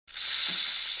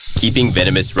Keeping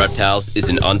venomous reptiles is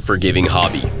an unforgiving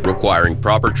hobby, requiring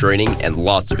proper training and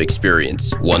lots of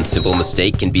experience. One simple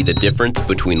mistake can be the difference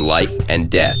between life and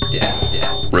death.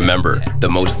 Remember, the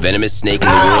most venomous snake in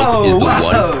the world is the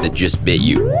one that just bit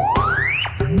you.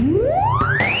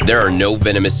 There are no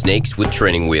venomous snakes with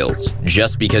training wheels.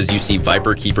 Just because you see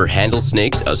viperkeeper handle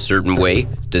snakes a certain way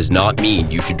does not mean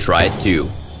you should try it too.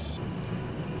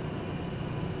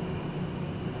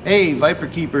 Hey,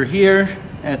 viperkeeper here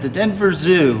at the Denver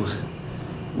Zoo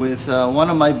with one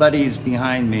of my buddies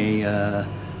behind me, a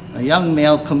young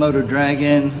male Komodo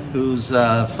dragon who's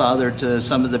father to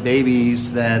some of the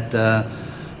babies that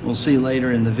we'll see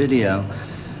later in the video.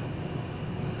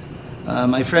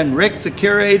 My friend Rick, the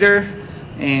curator,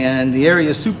 and the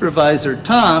area supervisor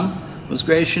Tom was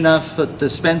gracious enough to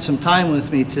spend some time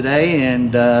with me today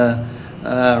and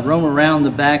roam around the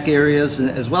back areas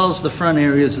as well as the front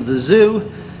areas of the zoo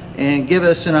and give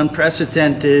us an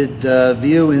unprecedented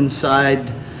view inside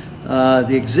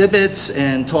the exhibits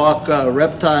and talk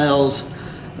reptiles.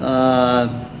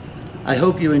 I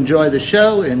hope you enjoy the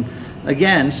show, and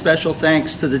again, special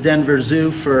thanks to the Denver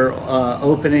Zoo for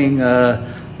opening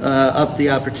up the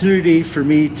opportunity for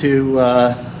me to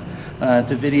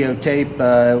videotape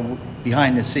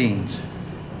behind the scenes.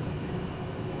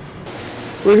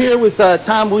 We're here with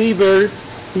Tom Weaver,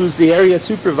 who's the area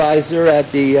supervisor at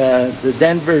the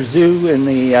Denver Zoo in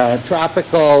the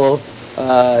tropical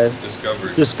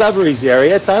Discoveries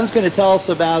area. Tom's going to tell us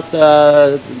about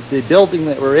the building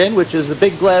that we're in, which is a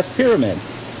big glass pyramid.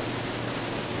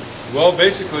 Well,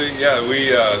 basically, yeah,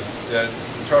 we at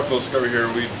Tropical Discovery here,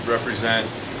 we represent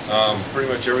pretty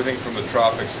much everything from the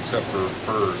tropics except for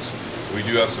furs. We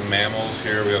do have some mammals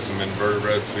here, we have some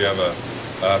invertebrates, we have a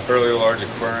fairly large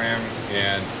aquarium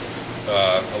and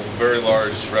a very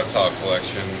large reptile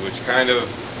collection, which kind of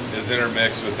is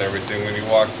intermixed with everything. When you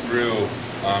walk through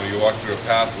a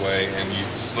pathway and you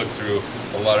just look through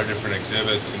a lot of different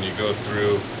exhibits, and you go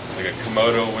through like a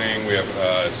Komodo wing, we have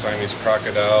Siamese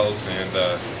crocodiles,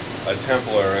 and a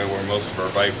temple area where most of our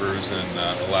vipers and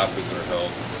elapids are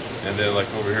held. And then like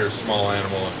over here, small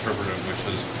animal interpretive, which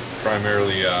is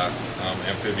primarily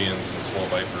amphibians and small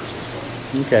vipers and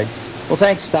stuff. Okay. Well,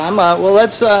 thanks, Tom. Well,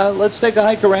 let's take a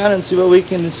hike around and see what we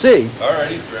can see.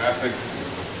 Alrighty, graphic,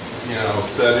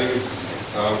 settings.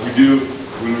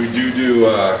 When we do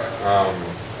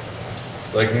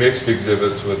like mixed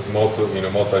exhibits with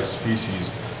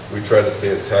multi-species, we try to stay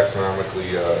as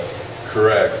taxonomically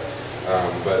correct.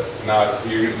 But not,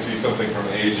 you're going to see something from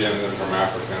Asia and then from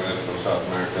Africa and then from South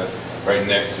America right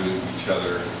next to each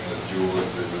other in the jewel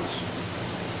exhibits.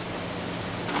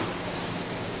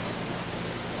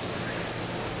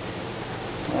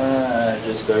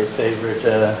 Just our favorite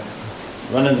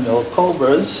run-of-the-mill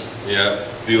cobras. Yeah,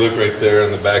 if you look right there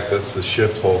in the back, that's the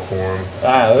shift hole form.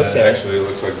 Ah, okay. And actually, it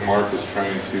looks like Mark is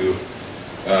trying to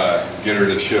get her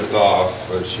to shift off,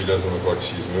 but she doesn't look like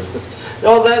she's moving.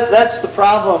 Well, that's the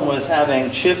problem with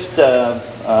having shift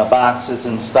boxes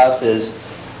and stuff, is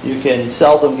you can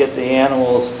seldom get the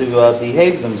animals to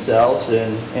behave themselves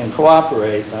and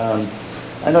cooperate.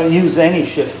 I don't use any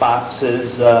shift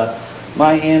boxes.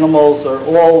 My animals are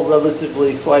all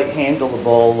relatively quite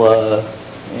handleable, well,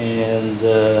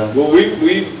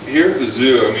 we here at the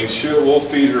zoo, I mean, we'll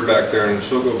feed her back there, and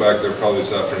she'll go back there probably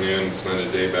this afternoon and spend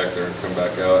a day back there and come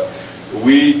back out.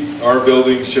 We are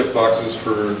building shift boxes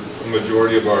for a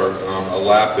majority of our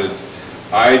elapids.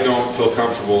 I don't feel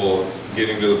comfortable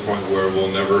getting to the point where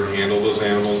we'll never handle those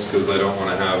animals, because I don't want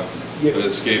to have an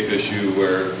escape issue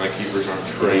where my keepers aren't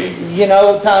trained. You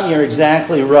know, Tom, you're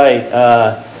exactly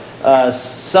right.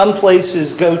 Some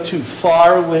places go too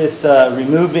far with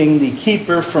removing the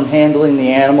keeper from handling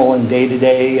the animal in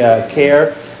day-to-day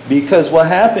care, because what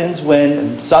happens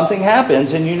when something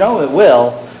happens, and you know it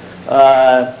will,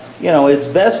 it's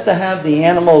best to have the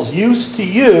animals used to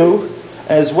you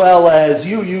as well as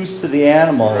you used to the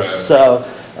animals. Right. So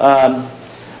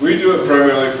we do it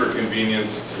primarily for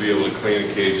convenience, to be able to clean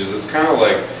in cages. It's kind of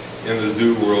like in the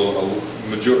zoo world,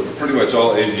 pretty much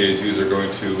all AZA zoos are going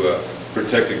to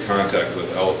protected contact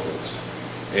with elephants,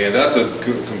 and that's a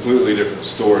completely different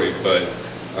story, but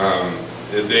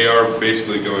they are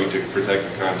basically going to protected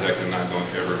contact and not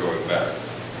ever going back.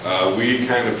 We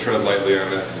kind of tread lightly on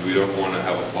that because we don't want to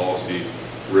have a policy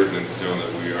written in stone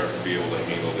that we are to be able to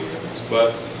handle the animals.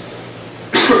 But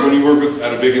when you work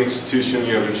at a big institution,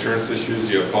 you have insurance issues,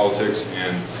 you have politics,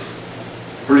 and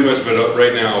pretty much, but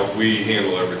right now we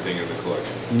handle everything in the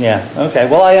collection. Yeah. Okay.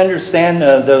 Well, I understand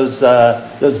those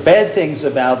bad things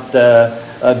about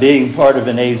being part of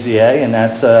an AZA, and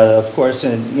that's of course,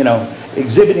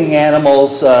 exhibiting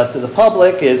animals to the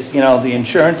public is the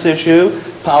insurance issue.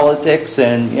 politics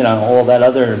and, you know, all that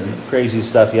other crazy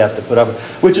stuff you have to put up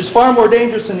with, which is far more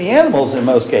dangerous than the animals in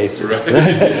most cases.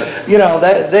 Right. You know,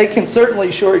 they can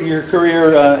certainly shorten your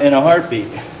career in a heartbeat.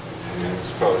 Yeah,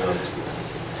 it's probably not.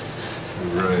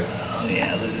 Right. Oh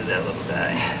yeah, look at that little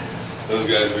guy. Those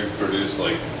guys we've produced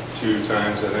like 2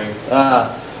 times, I think.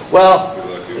 Well,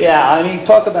 yeah, I mean,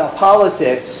 talk about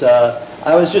politics.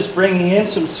 I was just bringing in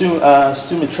some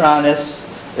Sumatranus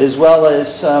as well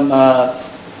as some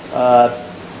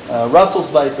Russell's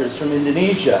vipers from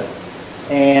Indonesia.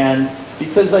 And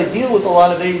because I deal with a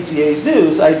lot of AZA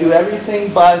zoos, I do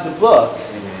everything by the book.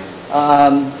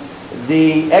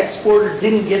 The exporter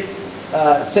didn't get,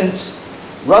 since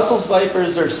Russell's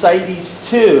vipers are CITES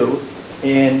 2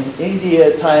 in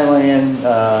India, Thailand,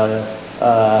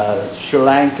 Sri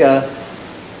Lanka,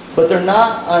 but they're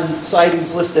not on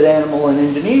CITES listed animal in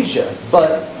Indonesia.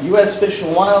 But U.S. Fish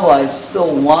and Wildlife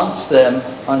still wants them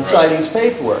on CITES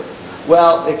paperwork.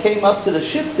 Well, it came up to the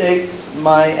ship date.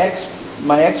 My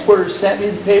exporter sent me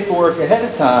the paperwork ahead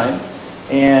of time,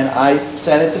 and I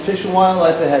sent it to Fish and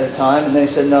Wildlife ahead of time, and they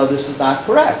said, no, this is not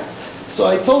correct. So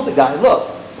I told the guy, look,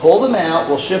 pull them out,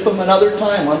 we'll ship them another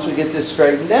time once we get this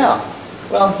straightened out.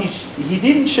 Well, he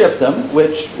didn't ship them,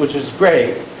 which is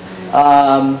great.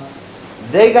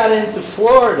 They got into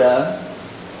Florida.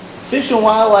 Fish and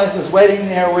Wildlife was waiting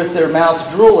there with their mouth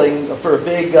drooling for a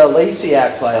big Lacey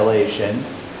Act violation,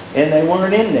 and they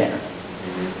weren't in there.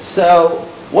 So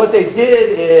what they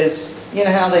did is, you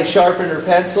know how they sharpen their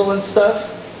pencil and stuff?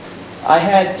 I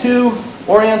had 2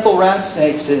 oriental rat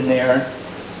snakes in there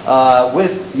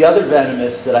with the other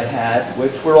venomous that I had,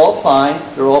 which were all fine.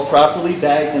 They're all properly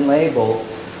bagged and labeled.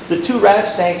 The 2 rat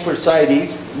snakes were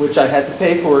CITES, which I had the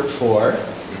paperwork for,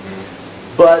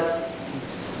 but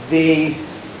the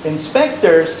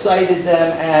inspector cited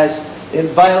them as in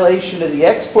violation of the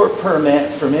export permit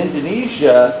from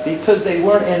Indonesia because they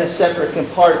weren't in a separate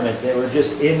compartment. They were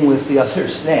just in with the other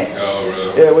snakes. Oh,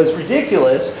 really? It was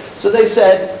ridiculous. So they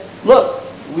said, look,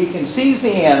 we can seize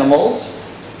the animals,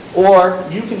 or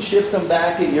you can ship them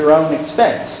back at your own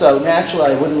expense. So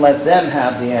naturally, I wouldn't let them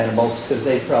have the animals because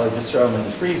they'd probably just throw them in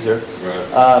the freezer.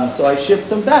 Right. So I shipped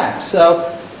them back.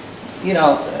 So, you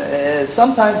know,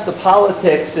 sometimes the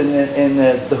politics and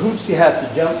the hoops you have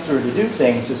to jump through to do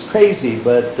things is crazy.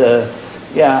 But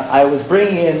yeah, I was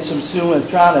bringing in some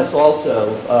Sumatranus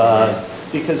also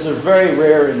because they're very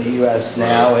rare in the U.S.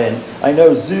 now, and I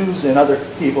know zoos and other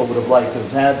people would have liked to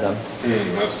have had them.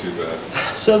 That's too bad.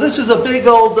 So this is a big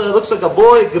old, looks like a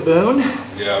boy gaboon.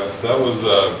 Yeah, that was,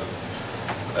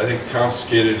 I think,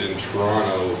 confiscated in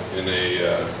Toronto in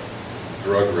a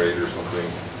drug raid or something.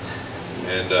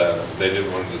 And they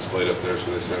didn't want to display it up there,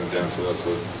 so they sent it down to us.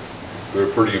 So we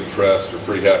were pretty impressed. We're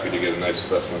pretty happy to get a nice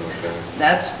specimen of him.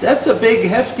 That's a big,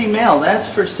 hefty male, that's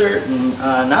for certain.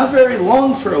 Not very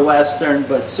long for a Western,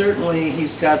 but certainly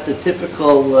he's got the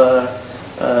typical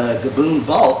gaboon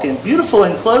bulk. And beautiful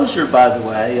enclosure, by the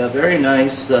way. A very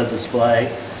nice display.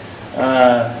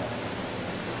 Yeah,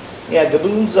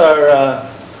 gaboons are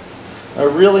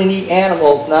really neat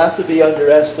animals, not to be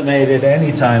underestimated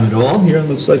any time at all. Here it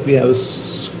looks like we have a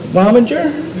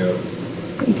squamager.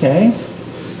 Yep. Okay.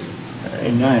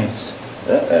 Very nice.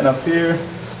 And up here,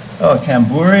 oh, a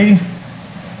Kamburi.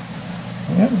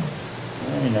 Yep.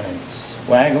 Very nice.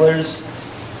 Wagglers.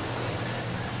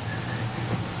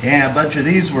 Yeah, a bunch of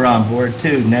these were on board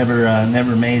too.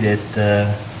 Never made it.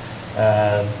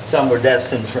 Some were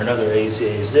destined for another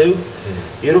AZA zoo.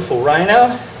 Beautiful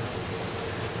rhino.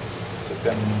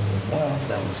 Well,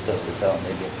 that one's tough to tell,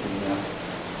 maybe a female.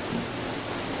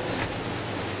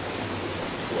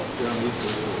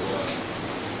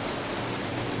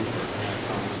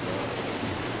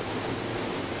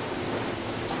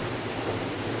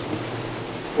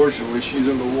 Fortunately, she's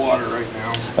in the water right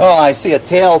now. Oh, I see a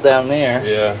tail down there.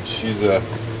 Yeah, she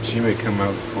may come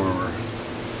out before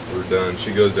we're done.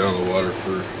 She goes down in the water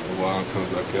for a while and comes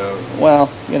back out. Well,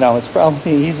 you know, it's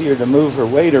probably easier to move her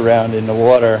weight around in the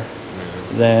water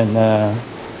than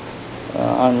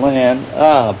on land.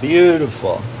 Ah,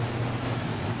 beautiful.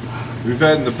 In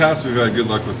the past, we've had good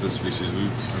luck with this species.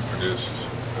 We've produced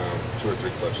 2 or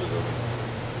 3 clutches of them.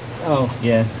 Oh,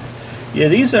 yeah. Yeah,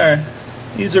 these are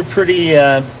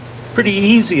pretty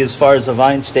easy as far as the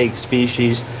vine stake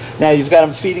species. Now, you've got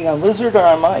them feeding on lizard or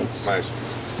on mice? Mice.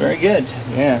 Very good,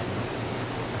 yeah.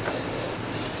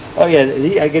 Oh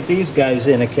yeah, I get these guys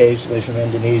in occasionally from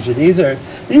Indonesia. These are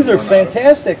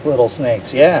fantastic little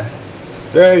snakes. Yeah,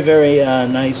 very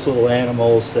nice little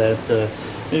animals that are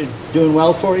doing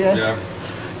well for you. Yeah.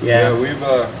 Yeah.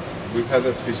 We've had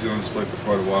that species on display for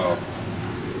quite a while.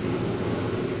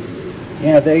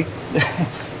 Yeah, they.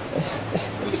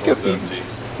 This one's empty.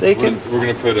 They can. We're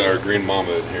going to put our green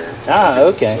mama in here. Ah,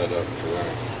 okay. Set up for that.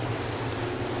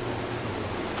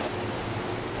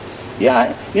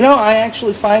 Yeah, you know, I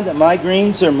actually find that my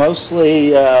greens are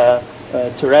mostly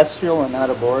terrestrial and not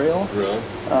arboreal. Really?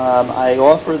 I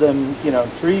offer them, you know,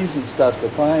 trees and stuff to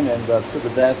climb in, but for the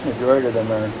vast majority of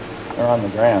them are on the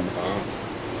ground.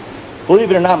 Believe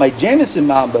it or not, my Jameson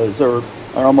mambas are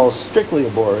almost strictly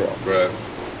arboreal. Right.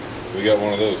 We got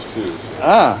one of those too. So.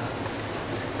 Ah.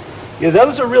 Yeah,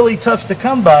 those are really tough to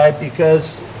come by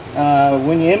because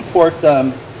when you import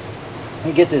them,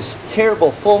 you get this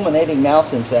terrible fulminating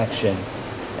mouth infection.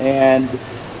 And,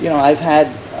 you know, I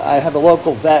have a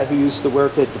local vet who used to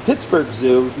work at the Pittsburgh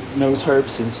Zoo, who knows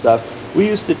herbs and stuff. We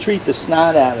used to treat the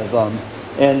snot out of them,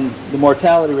 and the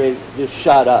mortality rate just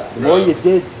shot up. The more you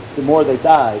did, the more they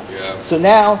died. Yeah. So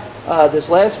now, this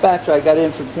last batch I got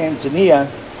in from Tanzania,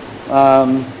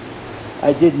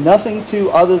 I did nothing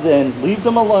to other than leave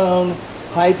them alone,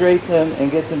 hydrate them, and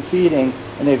get them feeding,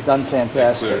 and they've done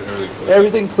fantastic.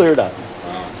 Everything cleared up.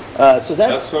 Wow. So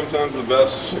that's sometimes the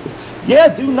best. Yeah,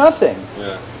 do nothing.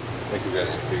 Yeah. I think we got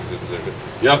antiques in there.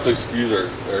 You have to excuse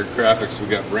our graphics. We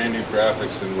got brand new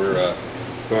graphics, and we're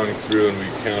going through, and we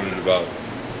counted about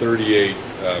 38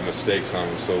 mistakes on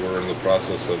them. So we're in the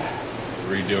process of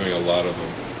redoing a lot of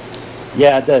them.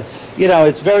 Yeah, you know,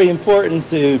 it's very important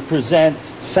to present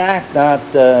fact, not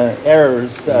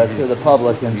errors to the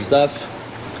public and stuff.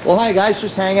 Well, hi guys,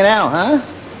 just hanging out, huh?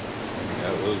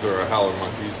 Yeah, those are our howler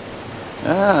monkeys.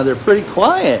 Ah, they're pretty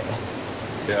quiet.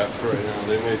 Yeah, for right now.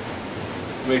 They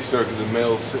may start because the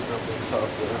male's sitting up on top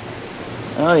there.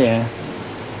 Oh yeah.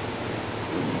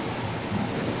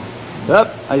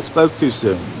 Up, I spoke too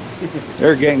soon.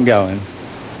 They're getting going.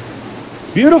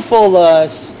 Beautiful,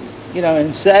 you know,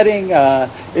 in setting.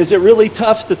 Is it really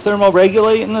tough to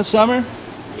thermoregulate in the summer?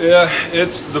 Yeah,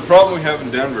 it's the problem we have in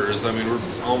Denver is, I mean, we're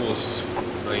almost,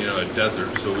 you know, a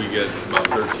desert, so we get about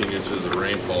 13 inches of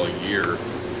rainfall a year.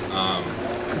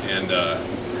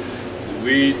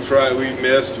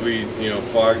 We you know,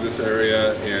 fog this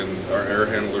area, and our air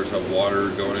handlers have water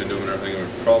going into them and everything, and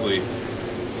we're probably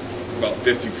about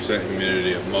 50%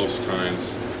 humidity at most times.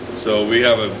 So we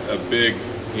have a big,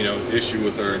 you know, issue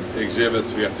with our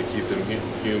exhibits. We have to keep them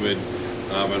humid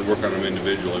and work on them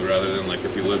individually, rather than like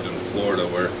if you lived in Florida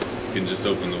where you can just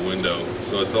open the window.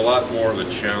 So it's a lot more of a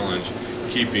challenge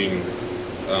keeping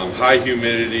high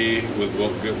humidity with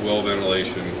well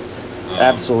ventilation.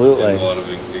 Absolutely. In a lot of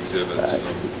exhibits.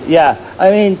 Yeah,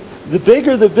 I mean, the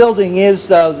bigger the building is,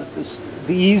 though,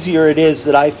 the easier it is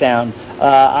that I found.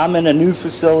 I'm in a new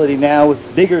facility now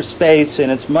with bigger space,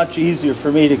 and it's much easier for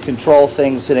me to control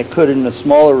things than it could in the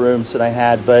smaller rooms that I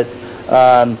had. But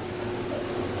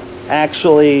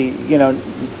actually, you know,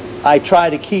 I try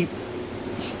to keep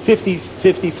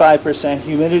 55%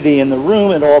 humidity in the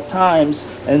room at all times,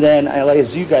 and then,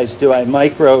 as you guys do, I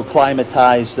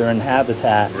micro-climatize their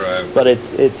habitat. Right. But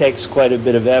it takes quite a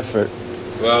bit of effort.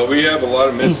 Well, we have a lot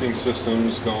of misting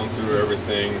systems going through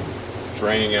everything,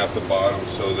 draining out the bottom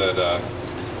so that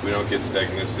we don't get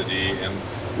stagnicity. And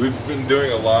we've been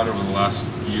doing a lot over the last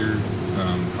year,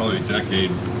 probably a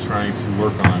decade, trying to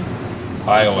work on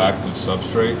bioactive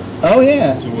substrate. Oh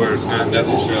yeah. To where it's not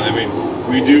necessarily, I mean,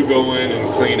 we do go in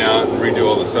and clean out and redo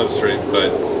all the substrate,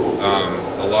 but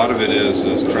a lot of it is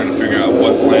trying to figure out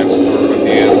what plants work with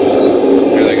the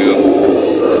animals. Here they go.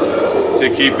 To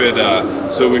keep it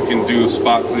so we can do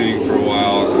spot cleaning for a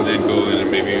while and then go in and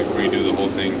maybe redo the whole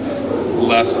thing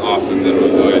less often than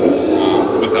we would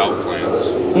without plants.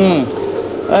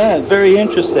 Very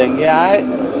interesting. Yeah,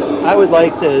 I would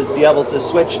like to be able to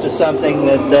switch to something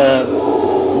that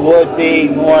would be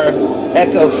more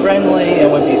eco-friendly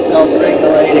and would be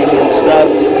self-regulating and stuff.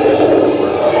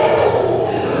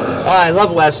 Oh, I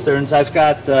love Westerns. I've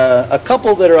got a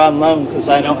couple that are on loan because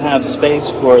I don't have space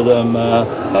for them.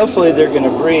 Hopefully they're going to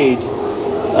breed.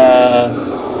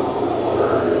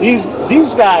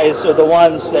 These guys are the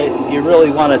ones that you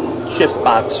really want to shift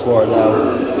box for,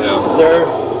 though. Yeah. They're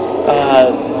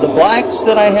the blacks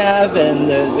that I have and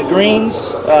the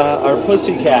greens are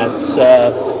pussycats.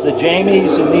 The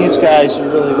Jamies and these guys you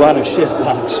really want to shift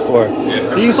box for.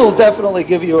 Yeah. These will definitely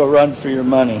give you a run for your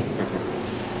money.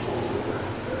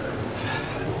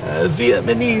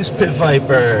 Vietnamese pit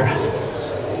viper.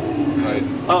 Right.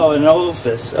 Oh, an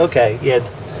ophis. Okay, yeah,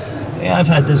 I've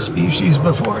had this species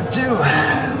before too.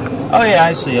 Oh yeah,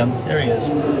 I see him. There he is.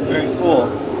 Very cool.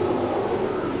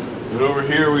 And over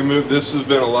here we moved, this has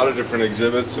been a lot of different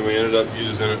exhibits, and we ended up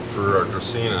using it for our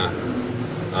Dracaena.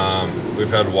 We've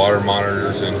had water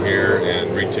monitors in here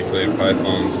and reticulated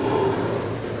pythons.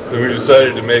 Then we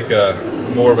decided to make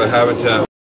more of a habitat at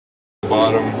the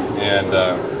bottom and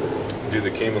do the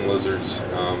caiman lizards,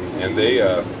 and they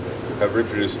have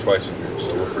reproduced twice in here,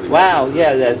 so we're pretty Wow,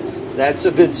 yeah, that's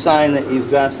a good sign that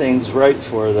you've got things right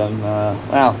for them.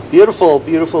 Wow, beautiful,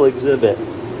 beautiful exhibit.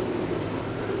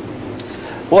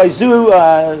 Boy, zoo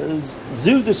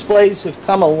displays have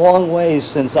come a long way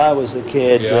since I was a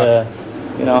kid. Yeah.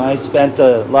 You know, I spent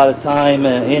a lot of time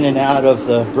in and out of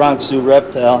the Bronx Zoo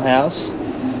Reptile House.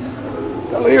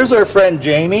 Oh, here's our friend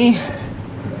Jamie.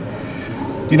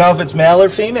 Do you know if it's male or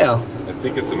female? I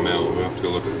think it's a male. We have to go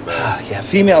look at the back. Yeah,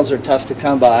 females are tough to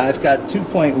come by. I've got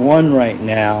 2.1 right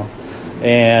now,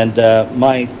 and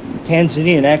my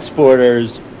Tanzanian exporter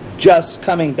is just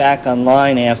coming back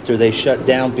online after they shut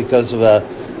down because of a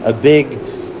big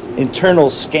internal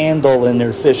scandal in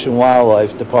their Fish and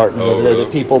Wildlife Department. Oh, They're really?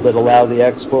 the people that allow the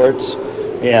exports.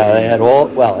 Yeah, they had all,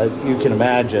 well, you can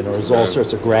imagine, there was all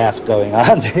sorts of graft going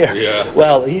on there. Yeah.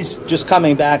 Well, he's just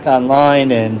coming back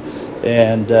online, and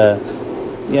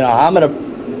you know, I'm going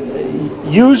to,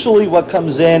 usually what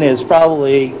comes in is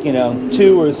probably, you know,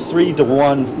 2 or 3 to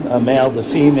 1 male to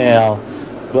female,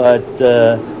 but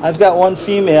I've got one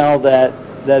female that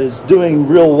is doing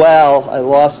real well. I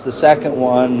lost the second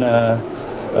one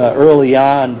early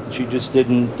on. She just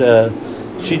didn't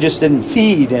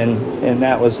feed, and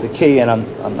that was the key. And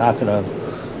I'm not going to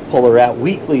pull her out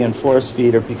weekly and force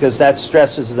feed her because that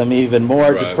stresses them even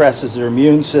more, Right. depresses their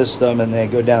immune system, and they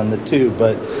go down the tube.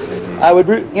 But I would,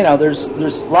 you know,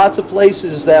 there's lots of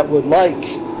places that would like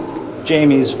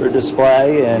Jamies for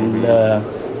display, and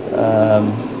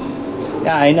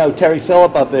yeah, I know Terry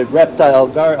Phillip up at Reptile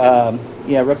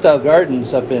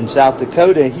Gardens up in South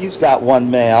Dakota. He's got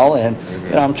one male, and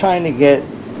you know, I'm trying to get,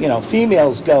 you know,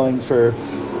 females going for.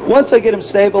 Once I get them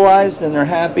stabilized and they're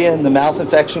happy and the mouth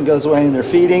infection goes away and they're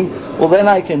feeding, well, then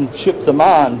I can ship them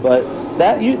on. But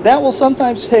that will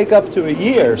sometimes take up to a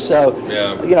year. So,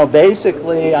 Yeah. you know,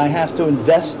 basically I have to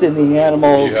invest in the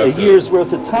animals a year's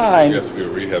worth of time. You have to do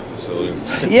a rehab facility.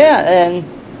 Yeah, and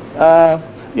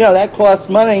you know, that costs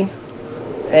money,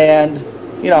 and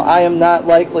you know, I am not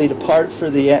likely to part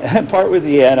with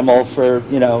the animal for,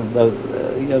 you know, the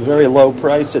very low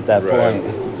price at that Right.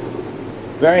 point.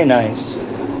 Very nice.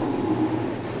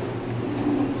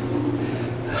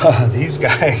 Oh, these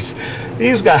guys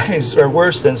are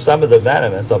worse than some of the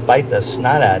venomous. They'll bite the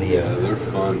snot out of you. Yeah, they're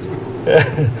fun.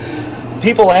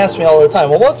 People ask me all the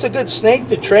time, well, what's a good snake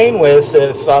to train with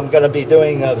if I'm going to be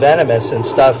doing venomous and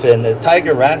stuff? And the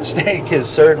tiger rat snake is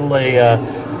certainly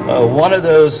one of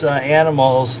those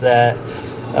animals that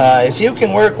if you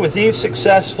can work with these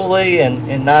successfully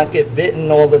and not get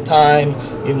bitten all the time,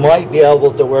 you might be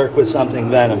able to work with something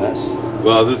venomous.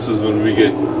 Well, this is when we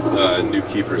get new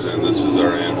keepers in. This is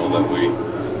our animal that we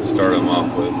start them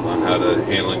off with on how to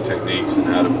handling techniques and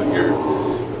how to put your,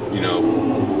 you know,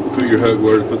 put your hook,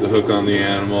 where to put the hook on the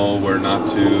animal, where not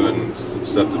to, and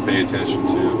stuff to pay attention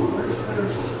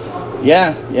to.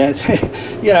 Yeah, yeah.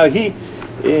 You know,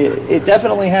 it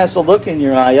definitely has the look in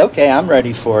your eye. Okay, I'm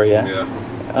ready for you.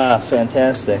 Yeah.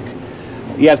 Fantastic.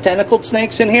 You have tentacled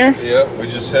snakes in here? Yeah, we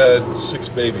just had 6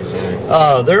 babies in here.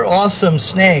 Oh, they're awesome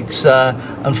snakes.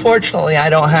 Unfortunately, I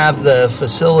don't have the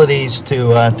facilities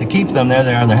to keep them there.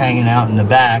 They're hanging out in the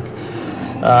back.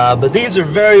 But these are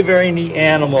very, very neat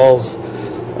animals.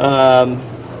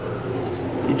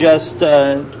 You just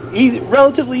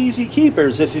relatively easy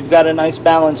keepers if you've got a nice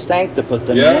balanced tank to put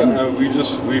them in. Yeah,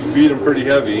 we feed them pretty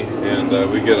heavy, and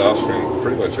we get offspring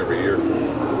pretty much every year.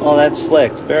 Oh, that's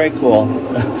slick. Very cool.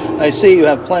 I see you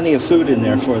have plenty of food in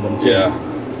there for them too. Yeah.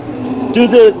 Do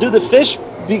the fish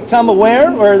become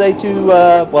aware, or are they too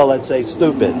well, let's say,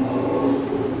 stupid?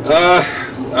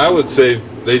 I would say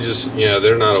they just,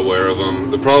 they're not aware of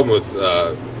them. The problem with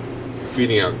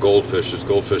feeding out goldfish is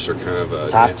goldfish are kind of a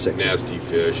toxic, nasty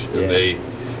fish, and yeah.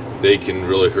 they can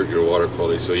really hurt your water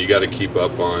quality. So you got to keep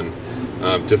up on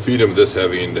to feed them this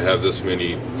heavy and to have this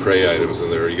many prey items in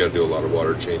there. You got to do a lot of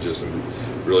water changes and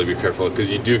really be careful, because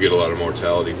you do get a lot of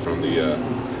mortality from the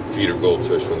feeder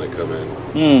goldfish when they come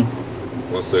in.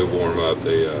 Once they warm up,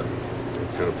 they're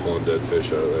kind of pulling dead fish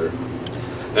out of there.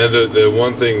 And the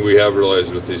one thing we have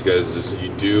realized with these guys is you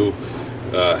do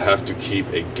have to keep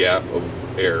a gap of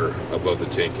air above the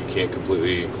tank. You can't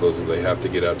completely enclose them. They have to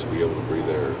get out to be able to breathe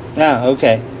air. Ah,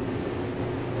 okay.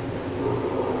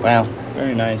 Wow,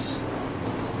 very nice.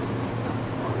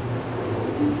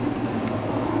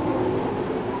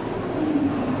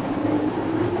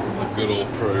 Good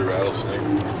old prairie rattlesnake.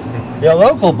 Yeah,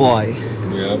 local boy.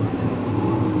 Yeah.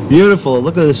 Beautiful.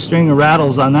 Look at the string of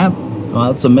rattles on that. Well,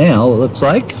 it's a male, it looks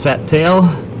like. Fat tail.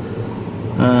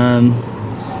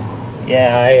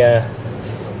 Yeah,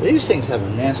 these things have a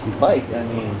nasty bite. I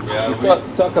mean, Yeah,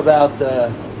 talk about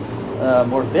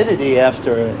morbidity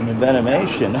after an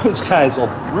envenomation, those guys will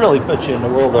really put you in a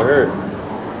world of hurt.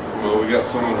 Well, we got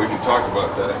someone we can talk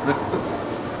about that.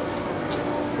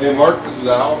 Hey, Mark, this is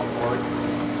Al. Mark.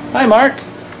 Hi, Mark.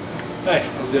 Hey,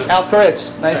 how's it going? Al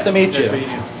Kritz. Nice to meet Nice you. to meet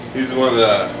you. He's the one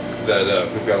that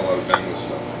we've got a lot of venomous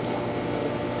stuff.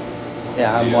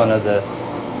 Yeah, I'm one of the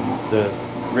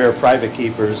rare private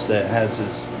keepers that has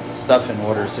his stuff in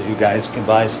order so you guys can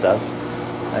buy stuff.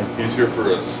 He's here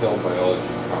for a cell biology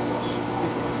conference.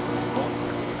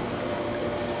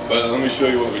 But let me show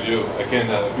you what we do. I can,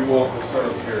 if you will, we'll start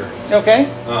over here. Okay.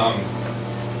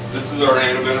 This is our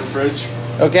antivenom fridge.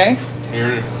 Okay.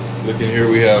 Here, look in here,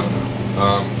 we have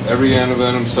every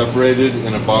antivenom separated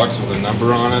in a box with a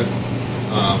number on it.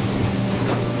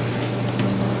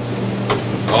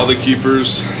 All the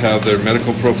keepers have their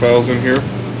medical profiles in here.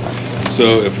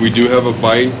 So if we do have a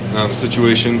bite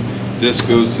situation, this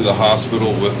goes to the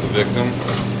hospital with the victim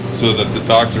so that the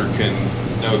doctor can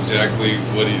know exactly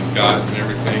what he's got and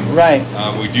everything. Right.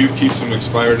 We do keep some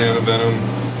expired antivenom,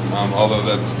 although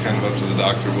that's kind of up to the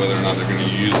doctor whether or not they're going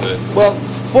to use it. Well,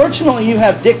 fortunately you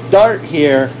have Dick Dart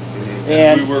here.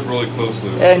 And we work really closely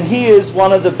with him. And he is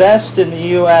one of the best in the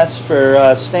U.S.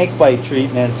 for snake bite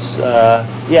treatments.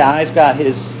 Yeah, I've got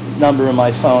his number in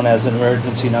my phone as an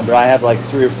emergency number. I have like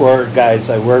 3 or 4 guys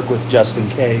I work with just in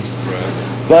case. Right.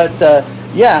 But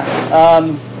yeah,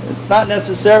 it's not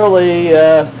necessarily,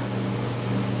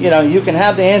 you know, you can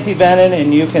have the antivenom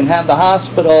and you can have the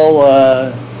hospital,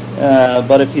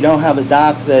 but if you don't have a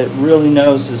doc that really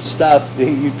knows his stuff,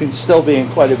 you can still be in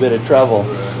quite a bit of trouble.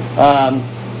 Right.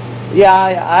 Yeah,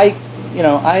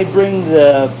 I bring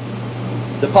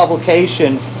the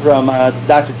publication from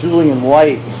Dr. Julian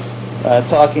White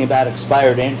talking about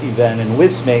expired antivenom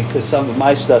with me because some of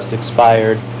my stuff's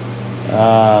expired.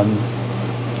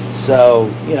 So,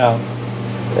 you know,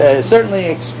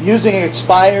 certainly using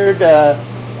expired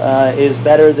is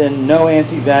better than no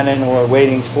antivenom or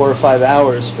waiting 4 or 5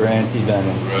 hours for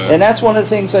antivenom. Right. And that's one of the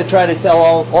things I try to tell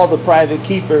all the private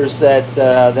keepers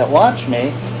that watch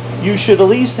me. You should at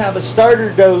least have a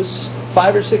starter dose,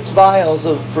 5 or 6 vials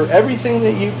for everything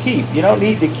that you keep. You don't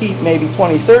need to keep maybe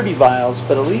 20, 30 vials,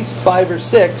 but at least 5 or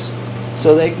 6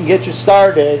 so they can get you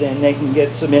started and they can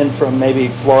get some in from maybe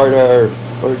Florida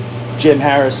or Jim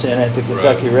Harrison at the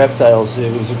Kentucky Reptiles Zoo,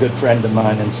 who's a good friend of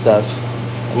mine and stuff.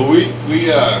 Well,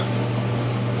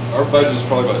 our budget is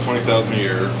probably about $20,000 a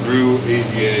year. Through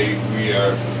AZA, we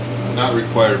are not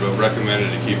required but recommended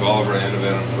to keep all of our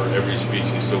antivenom for every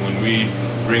species. So when we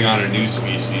bring on a new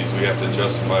species, we have to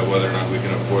justify whether or not we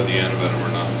can afford the antivenom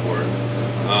or not for it.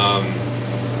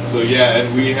 So yeah,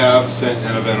 and we have sent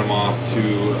antivenom off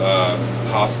to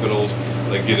hospitals,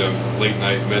 like get a late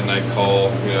night, midnight call,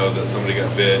 you know, that somebody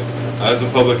got bit. As a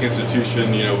public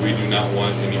institution, you know, we do not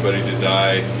want anybody to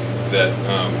die that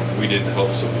we didn't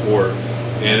help support.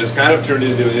 And it's kind of turned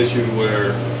into an issue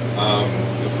where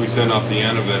if we send off the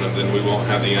antivenom, then we won't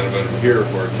have the antivenom here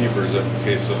for our keepers in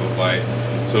case of a bite.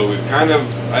 So we've kind of,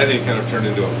 I think, kind of turned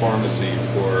into a pharmacy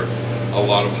for a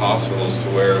lot of hospitals to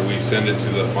where we send it to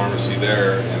the pharmacy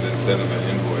there and then send them an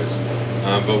invoice.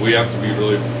 But we have to be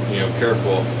really, you know,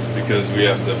 careful because we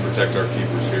have to protect our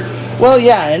keepers here. Well,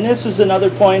 yeah, and this is another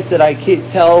point that I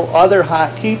tell other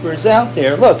hot keepers out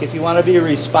there. Look, if you want to be a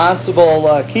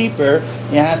responsible keeper,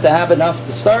 you have to have enough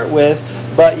to start with,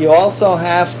 but you also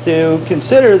have to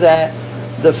consider that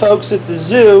the folks at the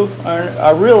zoo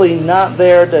are really not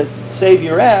there to save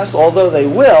your ass, although they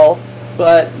will,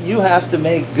 but you have to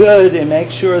make good and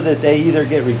make sure that they either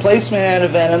get replacement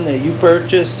antivenom that you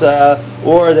purchase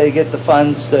or they get the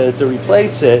funds to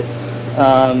replace it.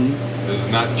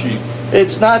 It's not cheap.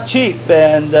 It's not cheap,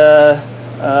 and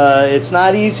it's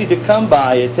not easy to come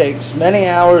by. It takes many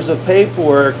hours of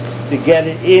paperwork to get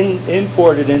it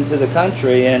imported into the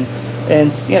country, and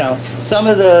you know, some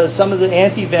of the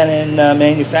antivenom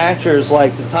manufacturers,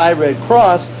 like the Thai Red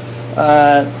Cross,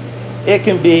 it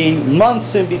can be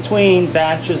months in between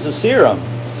batches of serum.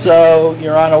 So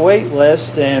you're on a wait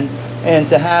list, and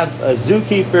to have a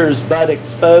zookeeper's butt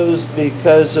exposed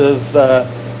because of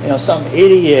you know, some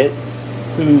idiot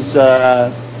who's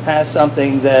has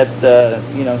something that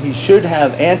you know, he should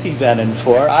have antivenom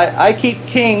for. I keep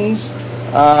kings.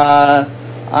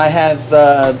 I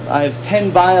have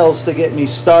 10 vials to get me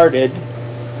started,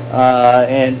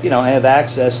 and you know, I have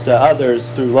access to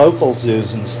others through local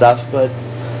zoos and stuff. But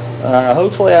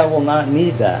hopefully, I will not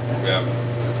need that. Yeah.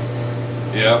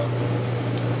 Yeah.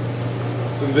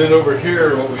 And then over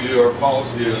here, what we do, our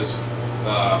policy is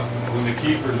when the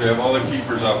keepers, we have all the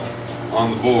keepers up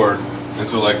on the board, and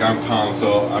so like I'm Tom,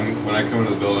 so when I come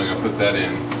into the building, I put that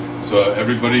in, so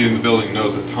everybody in the building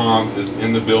knows that Tom is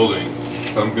in the building.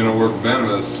 If I'm going to work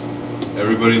venomous,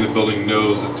 everybody in the building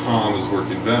knows that Tom is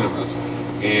working venomous.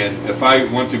 And if I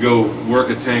want to go work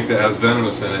a tank that has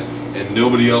venomous in it and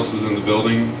nobody else is in the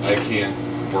building, I can't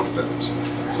work venomous.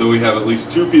 So we have at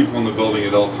least 2 people in the building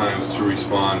at all times to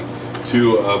respond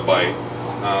to a bite.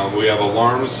 We have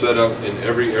alarms set up in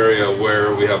every area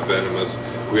where we have venomous.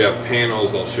 We have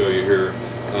panels, I'll show you here,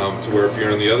 to where if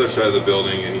you're on the other side of the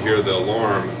building and you hear the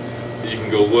alarm, you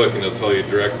can go look and it'll tell you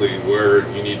directly where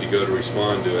you need to go to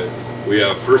respond to it. We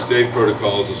have first aid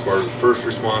protocols as far as first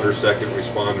responder, second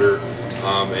responder,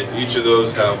 and each of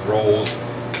those have roles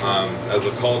as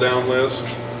a call down list.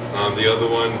 The other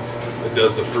one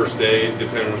does the first aid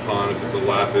depending upon if it's a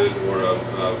lapid or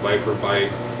a viper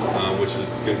bite, which is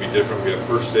going to be different. We have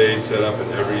first aid set up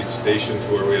at every station to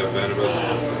where we have venomous.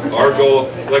 Our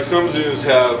goal, like some zoos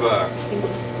have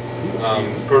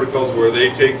protocols where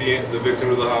they take the victim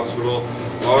to the hospital.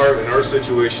 In our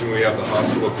situation, we have the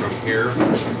hospital come here,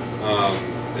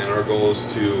 and our goal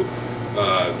is to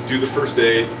do the first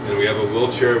aid, and we have a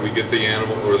wheelchair. We get the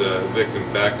animal or the victim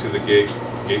back to the gate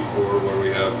 4 where we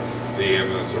have the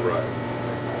ambulance arrive.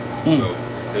 So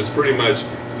it's pretty much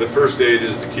the first aid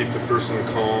is to keep the person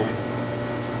calm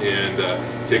and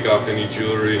take off any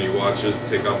jewelry, any watches,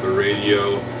 take off the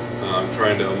radio,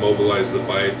 trying to immobilize the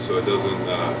bite so it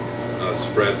doesn't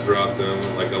spread throughout them.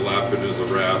 Like a lapid is a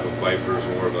wrap, a viper is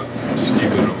more of a just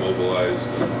keep it immobilized.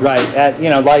 Right, you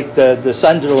know, like the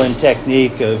Sunderland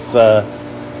technique of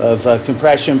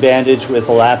compression bandage with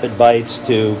lapid bites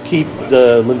to keep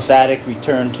the lymphatic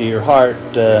return to your heart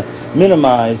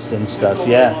minimized and stuff.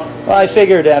 Yeah. Well, I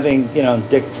figured having, you know,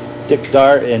 Dick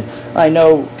Dart, and I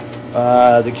know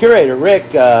the curator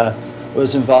Rick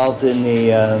was involved in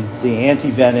the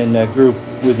anti-venom group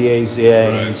with the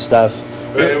AZA and stuff.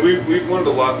 And we've learned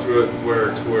a lot through it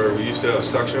where we used to have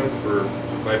suction for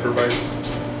viper bites,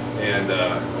 and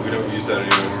we don't use that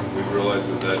anymore. We've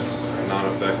realized that that's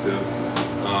non-effective.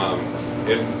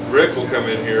 And Rick will come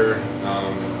in here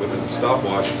with a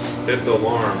stopwatch, hit the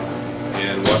alarm,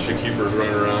 and watch the keepers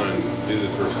run around and do the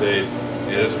first aid.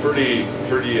 And it's pretty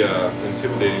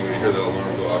intimidating when you hear that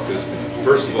alarm go off, because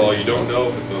first of all, you don't know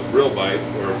if it's a real bite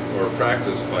or a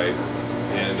practice bite,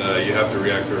 and you have to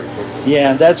react very quickly.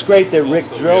 Yeah, that's great that Rick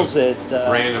drills it.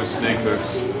 Random snake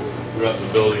hooks throughout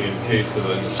the building in case of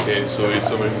an escape, so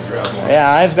somebody can grab one. Yeah,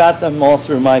 I've got them all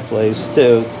through my place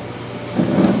too.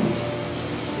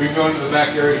 We go into the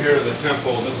back area here of the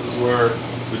temple. This is where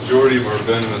the majority of our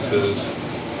venomous is.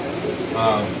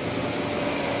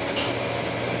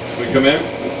 We come in.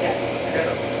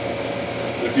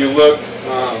 If you look,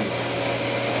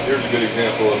 here's a good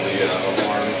example of the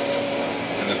alarm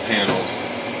and the panels.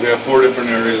 We have 4 different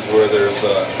areas where there's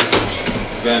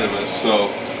venomous. So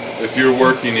if you're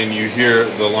working and you hear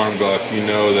the alarm go off, you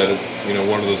know that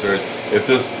one of those areas. If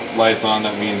this light's on,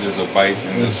 that means there's a bite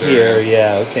in this area.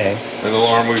 Yeah, okay. An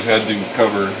alarm we've had to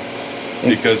cover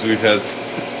because we've had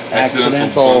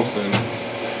accidental bumps in.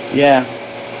 Yeah.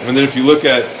 And then if you look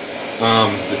at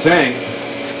the tank,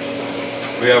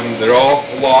 we have them, they're all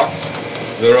locked.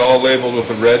 They're all labeled with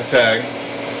a red tag.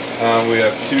 We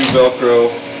have 2 Velcro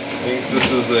things.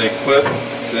 This is a clip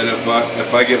that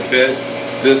if I get bit,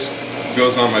 this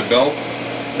goes on my belt.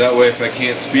 That way if I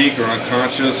can't speak or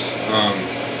unconscious,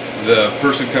 the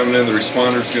person coming in, the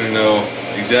responder, is going to know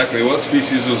exactly what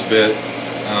species was bit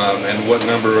and what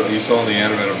number. You saw in the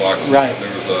antivenom box, right,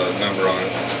 there was a number on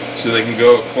it. So they can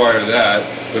go acquire that.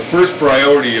 The first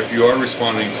priority, if you are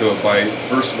responding to a bite,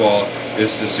 first of all,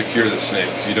 is to secure the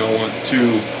snakes. You don't want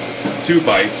two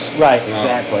bites. Right,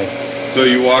 exactly. So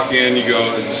you walk in, you go,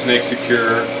 is the snake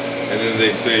secure? And then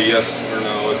they say yes or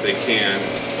no if they can.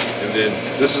 And then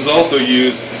this is also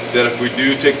used that if we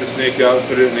do take the snake out and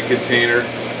put it in a container,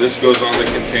 this goes on the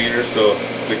container, so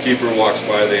the keeper walks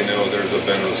by, they know there's a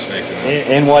venomous snake in there.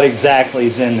 And what exactly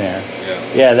is in there. Yeah.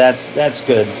 Yeah, that's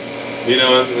good. You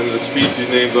know, and the species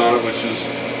names on it, which is,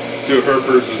 to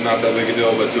herpers is not that big a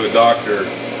deal, but to a doctor,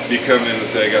 if you come in and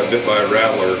say, I got bit by a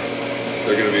rattler,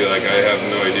 they're going to be like, I have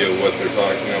no idea what they're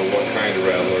talking about, what kind of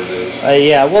rattler it is.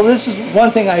 Yeah, well, this is one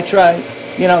thing I tried.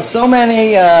 You know, so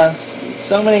many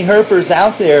herpers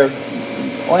out there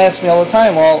will ask me all the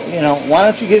time, well, you know, why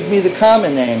don't you give me the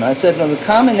common name? I said, no, the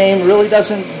common name really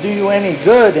doesn't do you any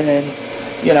good, and then,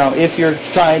 you know, if you're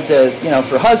trying to, you know,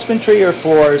 for husbandry or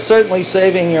for certainly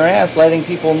saving your ass, letting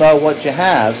people know what you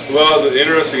have. Well, the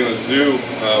interesting in the zoo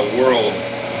world,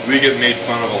 we get made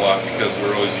fun of a lot because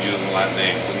we're always using Latin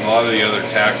names, and a lot of the other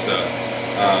taxa,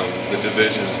 the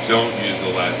divisions don't use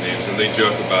the Latin names, and they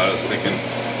joke about us thinking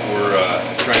we're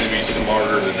trying to be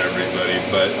smarter than everybody,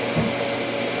 but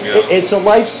you know. It's a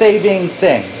life-saving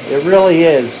thing. It really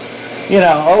is. You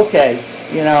know, okay,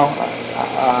 you know,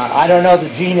 I don't know the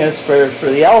genus for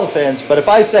the elephants, but if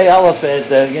I say elephant,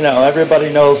 you know,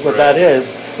 everybody knows what that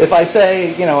is. If I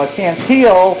say, you know, a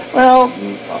cantil, well,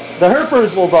 the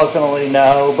herpers will definitely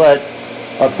know, but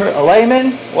a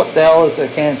layman, what the hell is a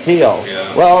cantil?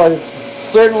 Yeah. Well, it's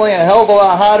certainly a hell of a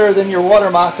lot hotter than your water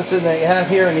moccasin that you have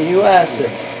here in the U.S.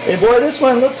 And boy, this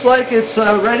one looks like it's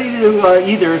ready to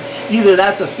either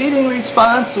that's a feeding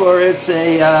response or it's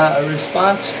a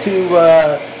response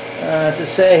to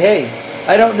say, hey,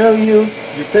 I don't know you,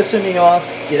 you're pissing me off,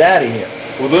 get out of here.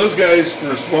 Well, those guys, for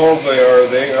as small as they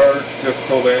are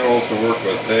difficult animals to work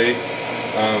with. They,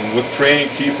 with training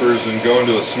keepers and going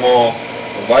to a small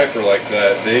viper like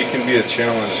that, they can be a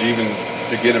challenge even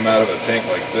to get them out of a tank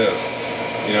like this.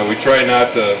 You know, we try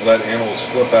not to let animals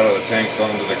flip out of the tanks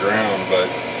onto the ground, but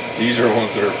these are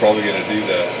ones that are probably going to do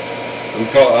that.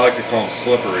 I like to call them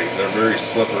slippery. They're very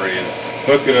slippery, and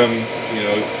hooking them, you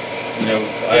know,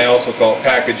 I also call it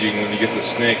packaging when you get the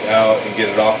snake out and get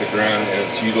it off the ground and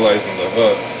it's utilizing the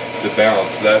hook to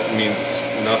balance. That means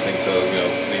nothing to, you know,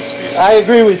 these species. I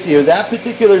agree with you. That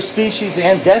particular species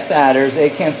and death adders,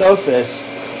 Acanthopus,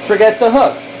 forget the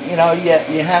hook. You know,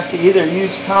 you have to either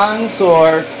use tongs,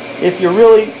 or if you're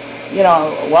really, you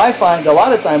know, what I find a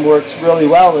lot of time works really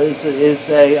well is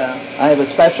I have a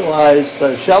specialized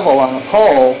shovel on a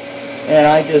pole, and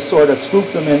I just sort of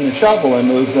scoop them in the shovel and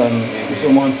move them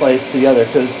from one place to the other.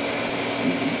 Because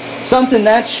something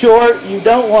that short, you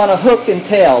don't want a hook and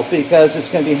tail because it's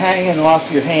going to be hanging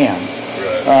off your hand.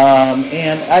 Right.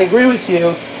 And I agree with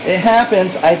you. It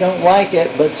happens. I don't like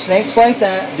it, but snakes like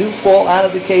that do fall out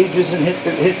of the cages and hit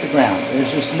the ground.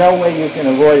 There's just no way you can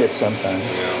avoid it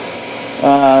sometimes.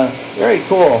 Yeah. Very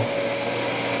cool.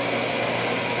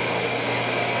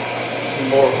 Some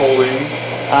more holding.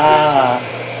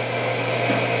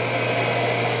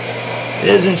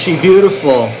 Isn't she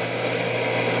beautiful?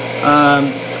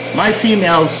 My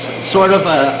female's sort of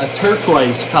a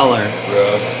turquoise color.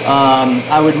 Right.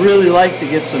 I would really like to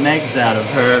get some eggs out of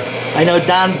her. I know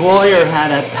Don Boyer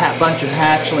had a bunch of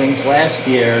hatchlings last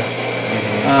year.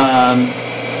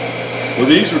 Well,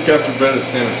 these were kept for bred at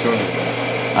San Antonio.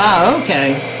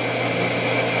 Okay.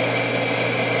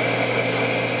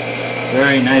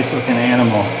 Very nice looking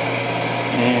animal.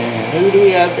 And who do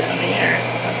we have down here?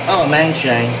 Oh,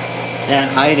 Mangshang. Yeah,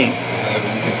 hiding. You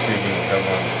can see if we can come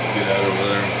on, get out over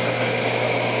there.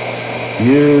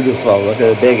 Beautiful. Look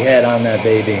at the big head on that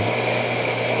baby.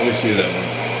 Let me see that one.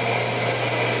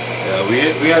 Yeah,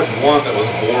 we had one that was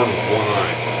born with one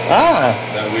eye.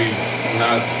 That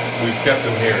we've kept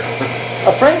him here.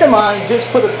 A friend of mine just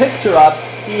put a picture up.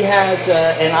 He has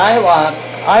an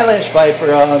eyelash viper,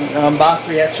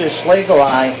 Bothriechia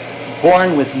schlegeli,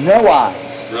 born with no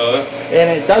eyes. Really? And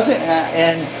it doesn't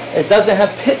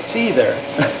have pits either.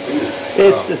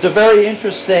 It's a very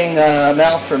interesting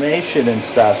malformation and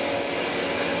stuff.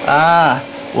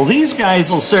 Well, these guys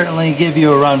will certainly give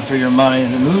you a run for your money,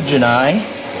 the Mujinai.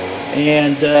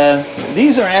 And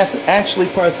these are actually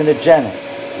parthenogenic.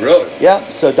 Really?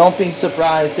 Yep, so don't be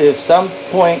surprised if some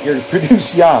point you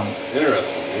produce young.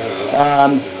 Interesting.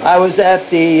 Yeah, I was at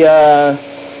the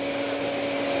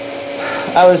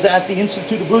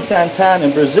Instituto Butantan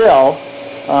in Brazil,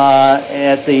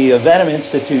 at the Venom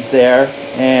Institute there,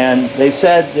 and they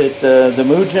said that the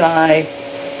Mujinai,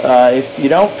 if you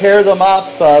don't pair them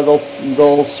up,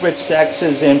 they'll switch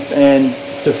sexes, and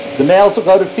the males will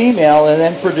go to female and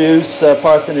then produce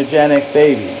parthenogenic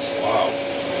babies. Wow.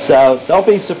 So don't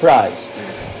be surprised.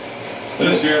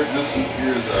 Here's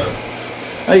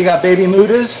Oh, you got baby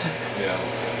mudas? yeah.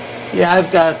 Yeah, I've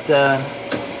got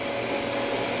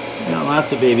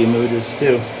lots of baby mudas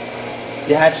too.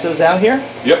 You hatch those out here?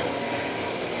 Yep.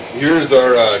 Here's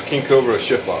our king cobra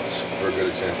shift box for a good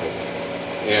example.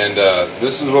 And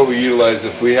this is what we utilize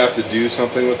if we have to do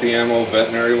something with the animal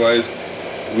veterinary wise.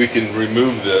 We can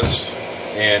remove this,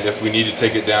 and if we need to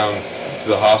take it down to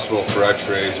the hospital for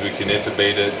x-rays, we can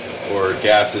intubate it or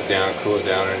gas it down, cool it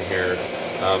down in here.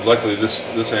 Luckily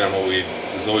this animal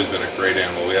has always been a great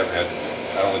animal. We haven't had,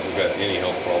 I don't think we've had any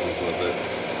health problems with it.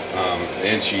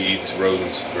 And she eats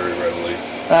rodents very readily.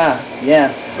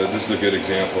 Yeah. But this is a good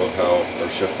example of how our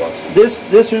shift box is.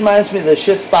 This reminds me of the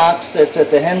shift box that's at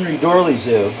the Henry Dorley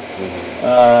Zoo.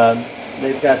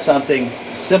 They've got something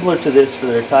similar to this for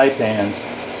their taipans.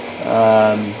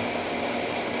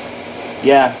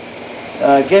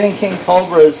 Getting king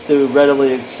cobras to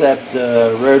readily accept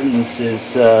rodents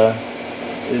is a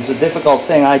difficult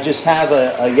thing. I just have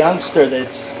a youngster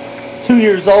that's 2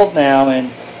 years old now, and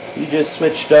he just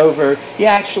switched over. He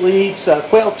actually eats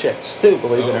quail chicks too,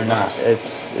 believe it or not.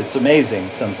 It's amazing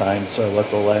sometimes what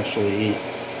they'll actually eat.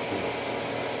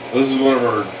 This is one of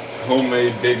our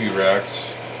homemade baby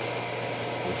racks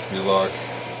Wish me luck.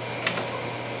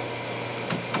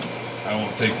 I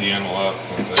won't take the animal out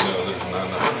since I know there's not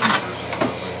enough keepers in the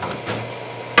building.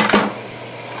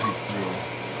 Peek through.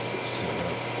 Set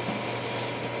up.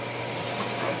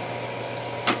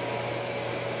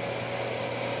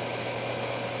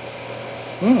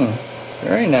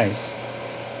 Very nice.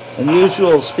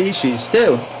 Unusual species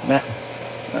too.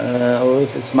 Or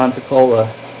if it's Monticola.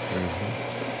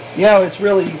 You know, it's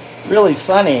really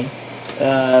funny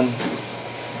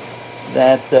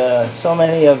that so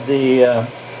many of the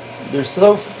there's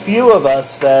so few of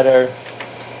us that are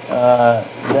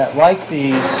that like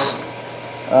these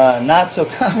not so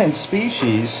common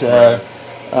species. Right.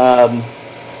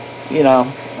 You know.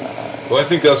 Well, I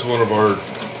think that's one of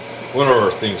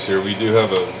our things here. We do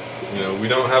have we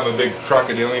don't have a big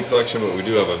crocodilian collection, but we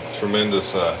do have a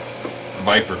tremendous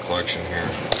viper collection here.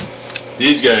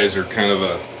 These guys are kind of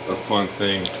a fun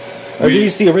thing. Are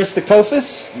these the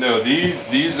Aristocophus? No,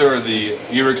 these are the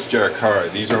Eryx jacari.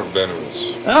 These aren't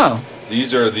venomous. Oh.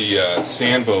 These are the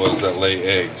sand boas that lay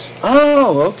eggs.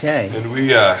 Oh, okay. And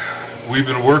we've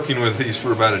been working with these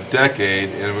for about a decade,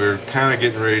 and we're kind of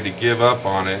getting ready to give up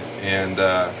on it. And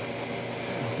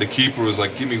the keeper was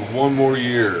like, "Give me one more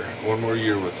year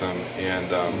with them,"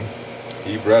 and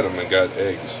he bred them and got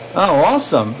eggs. Oh,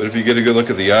 awesome. But if you get a good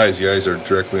look at the eyes are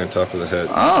directly on top of the head.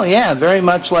 Oh, yeah, very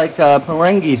much like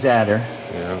Perengi's adder.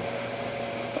 Yeah.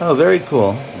 Oh, very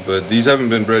cool. But these haven't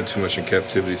been bred too much in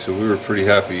captivity, so we were pretty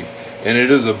happy. And it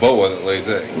is a boa that lays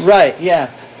eggs. Right, yeah.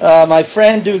 My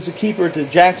friend who's a keeper at the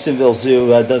Jacksonville Zoo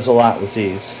does a lot with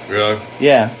these. Really?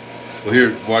 Yeah. Well,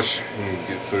 here, watch and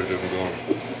get footage of them going.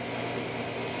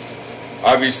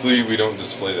 Obviously, we don't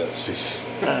display that species.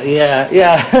 Yeah.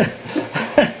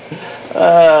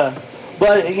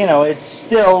 But, you know, it's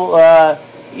still,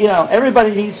 you know,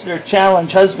 everybody needs their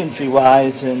challenge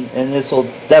husbandry-wise, and this will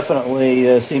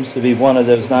definitely seems to be one of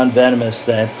those non-venomous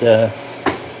that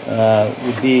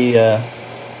would be a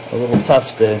little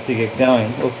tough to get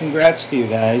going. Well, congrats to you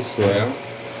guys. Yeah.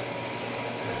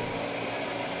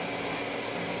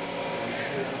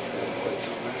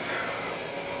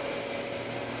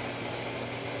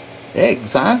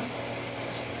 Eggs, huh?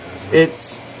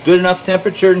 It's good enough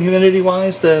temperature and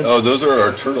humidity-wise to... Oh, those are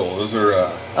our turtle. Those are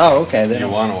oh, okay.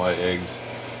 Iwanawai eggs.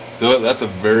 That's a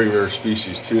very rare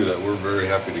species, too, that we're very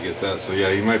happy to get that. So, yeah,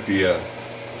 you might be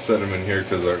setting them in here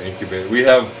because our incubator... We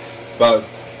have about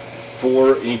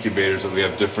 4 incubators that we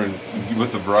have different,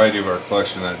 with a variety of our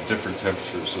collection at different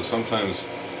temperatures. So sometimes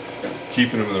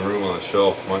keeping them in the room on the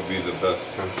shelf might be the best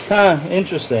temperature. Huh,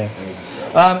 interesting.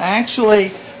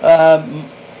 Actually,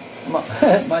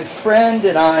 my friend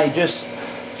and I just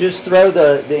throw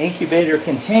the incubator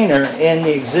container in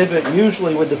the exhibit,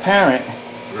 usually with the parent.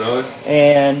 Really?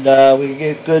 And we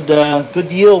get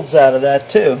good yields out of that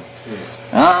too.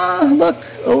 Look,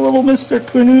 a little Mr.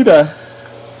 Cornuda.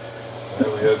 Yeah,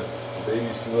 we have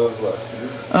babies from those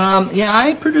left. Yeah,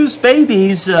 I produce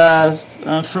babies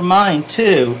for mine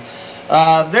too.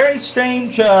 Very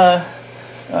strange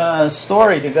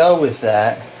story to go with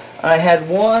that. I had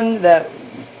one that,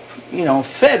 you know,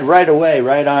 fed right away,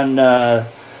 right on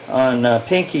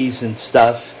pinkies and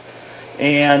stuff,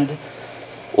 and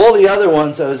all the other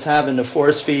ones I was having to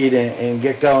force feed and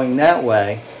get going that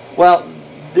way. Well,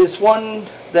 this one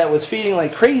that was feeding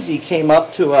like crazy came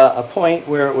up to a point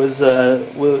where it was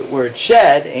where it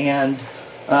shed, and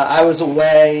I was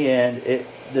away, and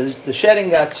the shedding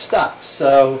got stuck.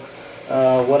 So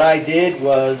what I did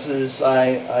was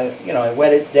I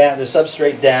wetted down the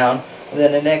substrate down, and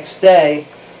then the next day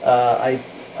I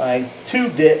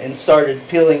tubed it and started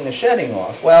peeling the shedding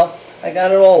off. Well, I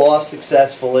got it all off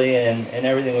successfully, and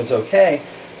everything was okay.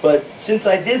 But since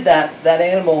I did that, that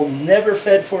animal never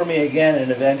fed for me again and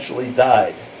eventually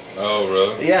died. Oh,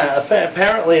 really? Yeah,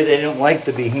 apparently they don't like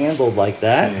to be handled like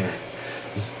that.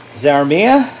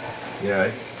 Zaramia? Yeah,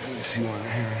 I see one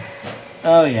here.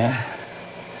 Oh, yeah.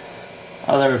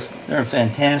 Oh, they're a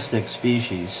fantastic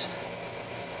species.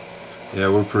 Yeah,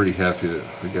 we're pretty happy that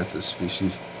we got this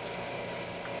species.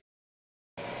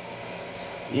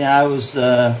 Yeah, I was...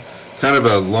 kind of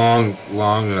a long,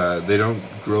 they don't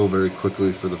grow very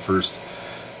quickly for the first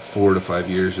 4 to 5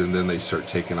 years, and then they start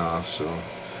taking off. So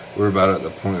we're about at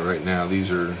the point right now. These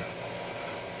are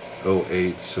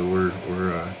 08, so we're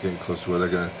getting close to where they're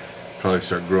going to probably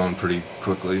start growing pretty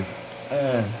quickly.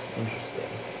 Interesting.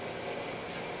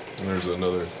 And there's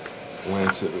another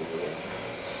lancet over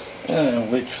there.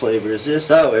 Which flavor is this?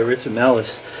 Oh,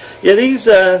 erythromelis. Yeah, these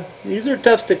are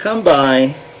tough to come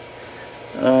by.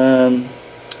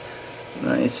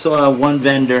 I saw one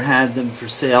vendor had them for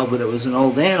sale, but it was an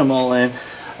old animal, and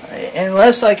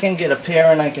unless I can get a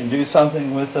pair and I can do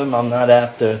something with them, I'm not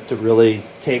apt to really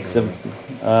take them.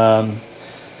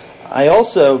 I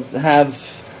also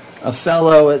have a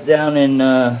fellow down in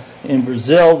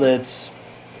Brazil that's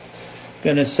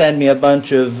going to send me a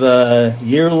bunch of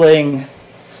yearling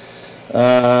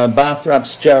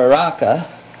Bothrops jararaca.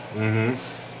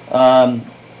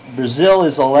 Brazil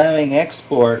is allowing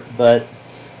export, but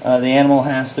the animal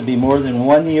has to be more than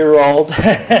 1 year old.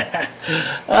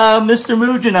 Mr.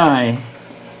 Mujanai.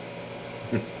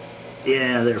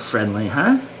 Yeah, they're friendly,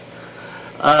 huh?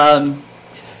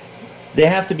 They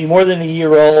have to be more than a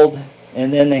year old,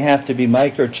 and then they have to be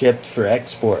microchipped for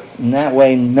export. And that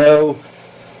way, no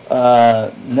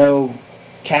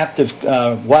captive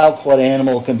wild-caught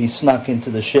animal can be snuck into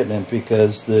the shipment,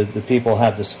 because the people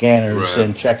have the scanners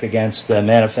and check against the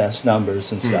manifest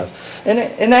numbers and stuff.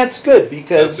 And that's good,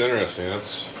 because... That's interesting.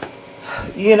 That's...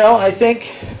 You know, I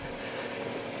think...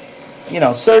 You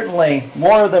know, certainly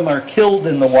more of them are killed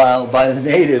in the wild by the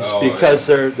natives because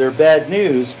they're bad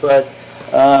news, but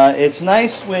it's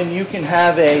nice when you can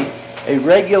have a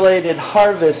regulated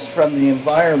harvest from the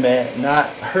environment, not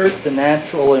hurt the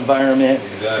natural environment,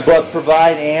 but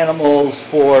provide animals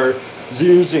for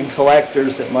zoos and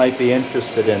collectors that might be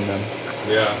interested in them.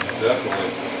 Yeah,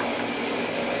 definitely.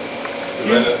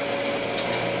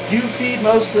 Do you feed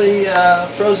mostly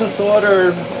frozen thawed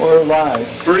or live?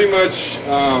 Pretty much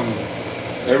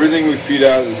everything we feed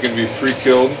out is going to be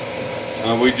pre-killed.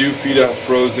 We do feed out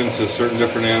frozen to certain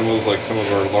different animals, like some of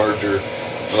our larger,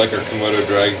 like our Komodo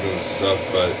dragons and stuff,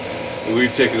 but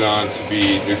we've taken on to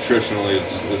be nutritionally,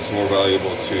 it's more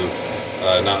valuable to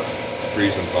not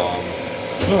freeze and thaw them.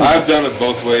 I've done it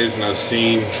both ways, and I've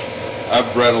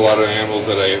bred a lot of animals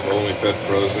that I only fed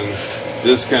frozen.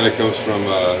 This kind of comes from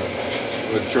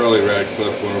Charlie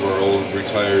Radcliffe, one of our old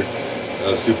retired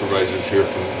supervisors here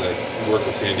that worked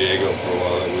in San Diego for a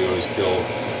while, that we always kill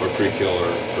or pre-kill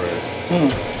our prey.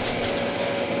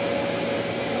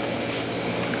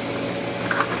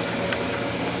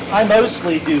 I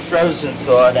mostly do frozen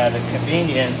thawed out of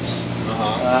convenience. You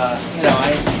know,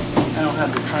 I don't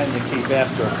have the time to keep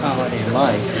after a colony of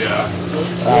mice. Yeah.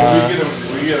 Well,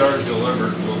 we get ours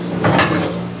delivered once in a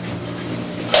while,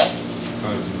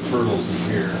 so some turtles in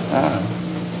here.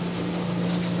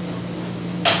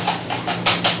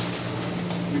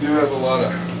 We do have a lot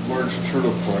of large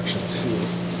turtle collection too.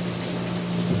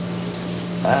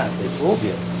 They fooled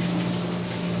you.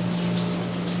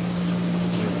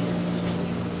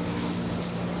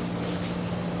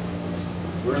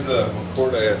 Where's the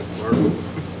McCord at?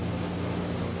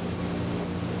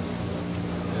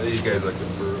 Yeah, these guys like the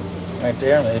fur. Right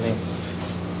there, maybe.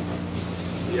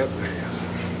 Yep, there he is.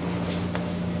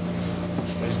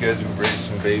 These guys have raised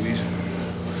some babies.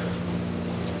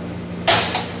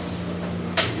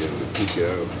 Give them a peek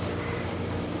out.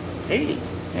 Hey,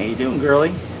 how you doing,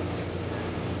 girlie?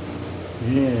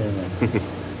 Yeah.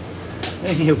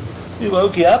 We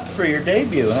woke you up for your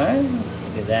debut, huh?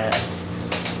 Look at that.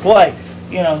 Boy,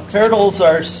 you know, turtles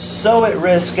are so at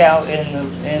risk out in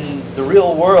the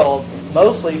real world,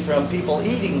 mostly from people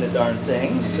eating the darn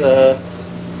things.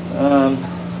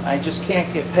 I just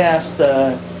can't get past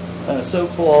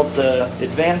so-called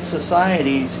advanced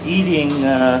societies eating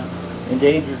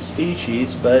endangered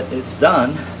species, but it's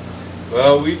done.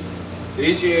 Well,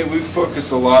 AGA, we focus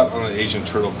a lot on the Asian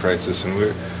turtle crisis, and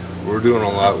we're doing a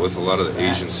lot with a lot of the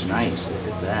Asian species. Nice, look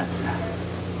at that.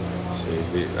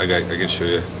 See, I can show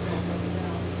you.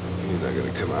 He's not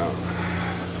going to come out.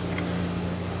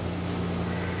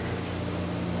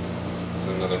 There's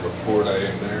another report eye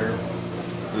in there.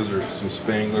 Those are some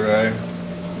spangler eye.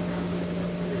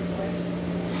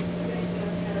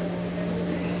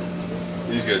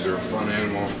 These guys are a fun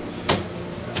animal.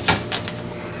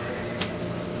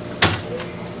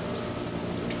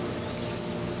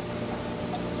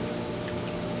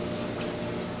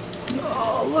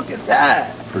 Oh, look at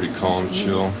that. Pretty calm,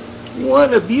 chill.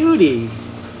 What a beauty.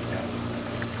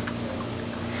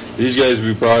 These guys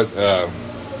we brought,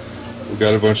 we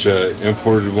got a bunch of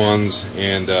imported ones,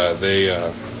 and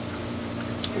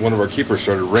one of our keepers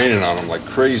started raining on them like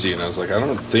crazy, and I was like, I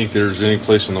don't think there's any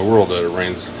place in the world that it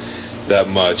rains that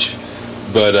much.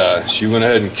 But she went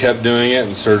ahead and kept doing it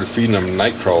and started feeding them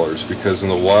night crawlers, because in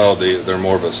the wild they're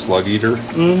more of a slug eater.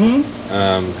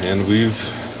 And we've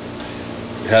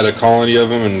had a colony of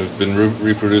them and been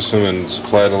reproducing them and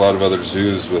supplied a lot of other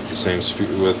zoos with the same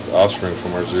with offspring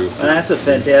from our zoo. Well, that's a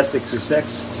fantastic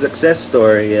success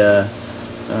story.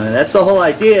 That's the whole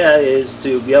idea, is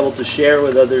to be able to share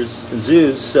with other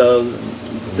zoos, so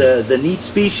the neat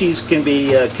species can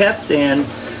be kept, and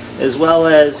as well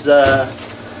as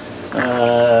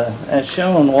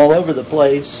shown all over the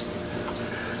place,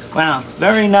 Wow,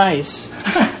 very nice.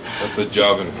 That's a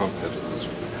Javan humphead.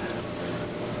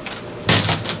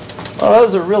 Well,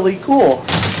 those are really cool.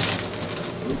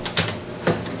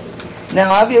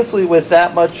 Now, obviously, with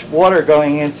that much water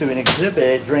going into an exhibit,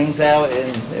 it drains out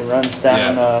and it runs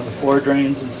down the floor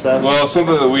drains and stuff. Well,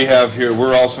 something that we have here,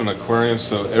 we're also an aquarium,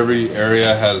 so every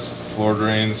area has floor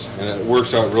drains, and it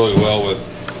works out really well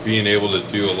with being able to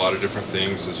do a lot of different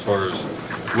things as far as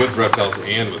with reptiles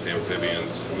and with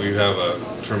amphibians. We have a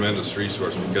tremendous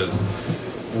resource because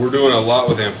we're doing a lot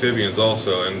with amphibians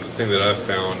also, and the thing that I've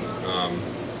found,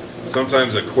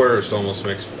 sometimes a aquarist almost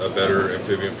makes a better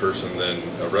amphibian person than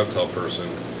a reptile person.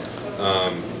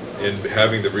 And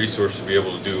having the resource to be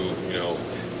able to do, you know,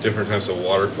 different types of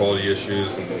water quality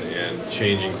issues and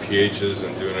changing pHs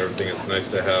and doing everything, it's nice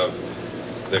to have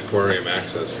the aquarium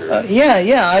access here.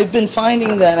 Yeah, I've been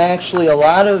finding that actually a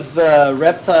lot of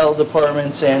reptile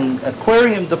departments and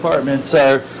aquarium departments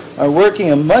are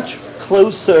working a much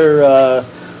closer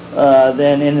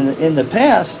than in the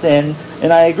past, and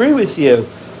I agree with you.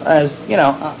 As you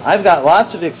know, I've got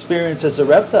lots of experience as a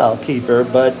reptile keeper,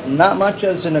 but not much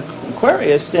as an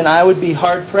aquarist, and I would be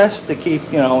hard pressed to keep,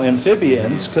 you know,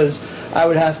 amphibians, because I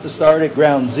would have to start at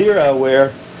ground zero,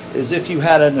 where as if you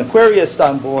had an aquarist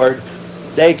on board,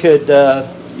 they could,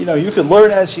 you know, you could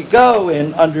learn as you go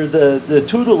and under the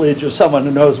tutelage of someone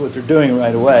who knows what they're doing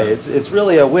right away. It's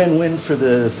really a win-win for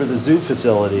the zoo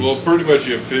facilities. Well, pretty much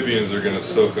amphibians are going to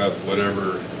soak up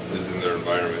whatever is in their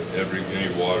environment,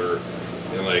 any water.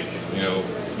 And like, you know,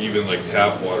 even like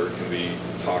tap water can be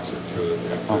toxic to it.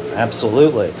 Oh,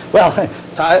 absolutely. Well,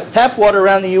 tap water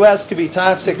around the U.S. could be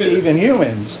toxic to even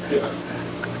humans. Yeah.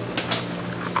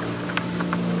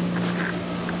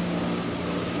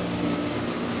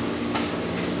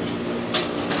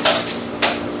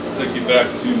 Take you back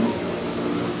to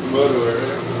Komodo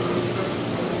area.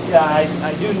 Yeah,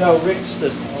 I do know Rick's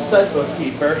the stud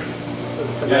bookkeeper.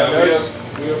 Yeah,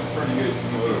 we have a pretty good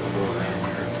Komodo program.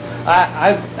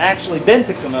 I've actually been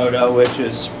to Komodo, which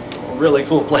is a really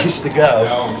cool place to go.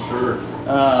 Yeah, I'm sure.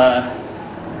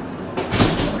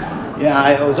 Yeah,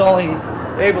 I was only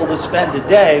able to spend a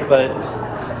day, but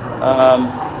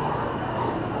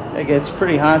it gets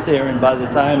pretty hot there, and by the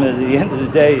time of the end of the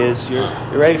day is you're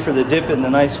ready for the dip in the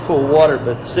nice cool water,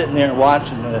 but sitting there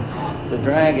watching the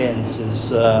dragons is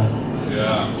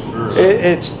yeah, I'm sure.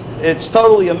 It's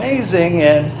totally amazing,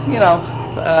 and you know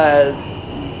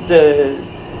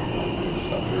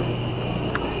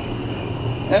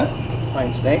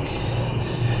fine snake.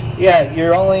 Yeah,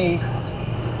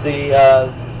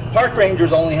 the park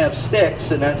rangers only have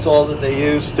sticks, and that's all that they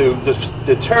use to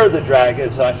deter the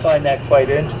dragons. I find that quite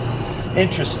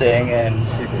interesting. And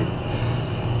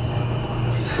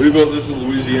we built this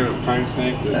Louisiana pine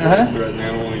snake that threatened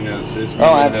animal in the United States.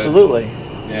 Oh, absolutely.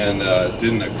 And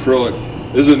did an acrylic.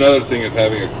 This is another thing of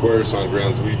having aquarists on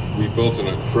grounds. We built an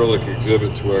acrylic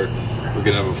exhibit to where we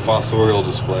could have a fossorial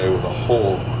display with a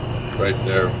hole right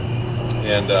there.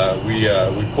 And we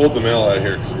pulled the male out of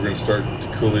here because we're going to start to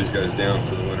cool these guys down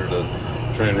for the winter to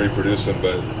try and reproduce them.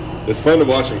 But it's fun to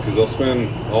watch them because they'll spend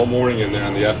all morning in there.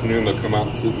 In the afternoon, they'll come out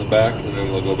and sit in the back, and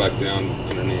then they'll go back down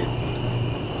underneath.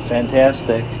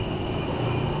 Fantastic.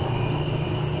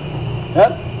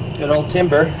 Yep, good old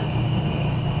timber.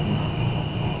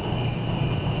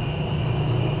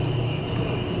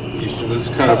 This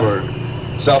is kind of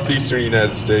our southeastern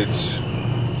United States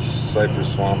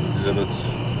cypress swamp exhibits.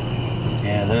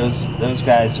 Yeah, those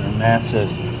guys are massive.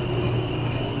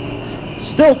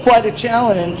 Still quite a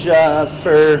challenge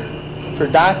for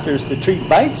doctors to treat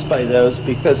bites by those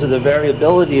because of the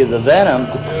variability of the venom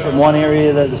from one area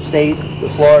of the state, to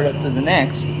Florida, to the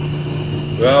next.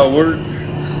 Well,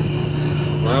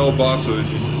 my old boss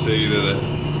always used to say that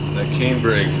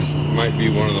canebrake might be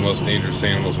one of the most dangerous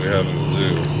animals we have in the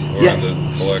zoo or in the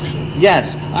collection.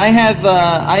 Yes, I have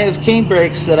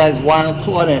canebrakes that I've wild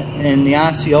caught in the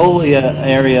Osceola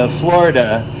area of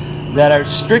Florida that are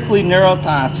strictly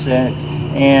neurotoxic,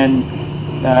 and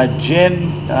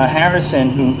Jim Harrison,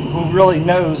 who really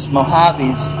knows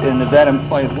Mojaves and the venom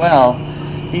quite well,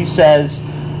 he says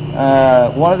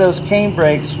one of those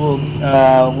canebrakes will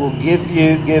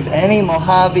give any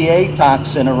Mojave A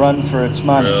toxin a run for its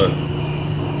money. Really?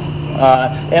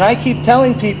 And I keep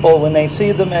telling people when they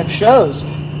see them at shows,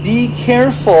 be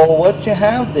careful what you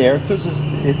have there, because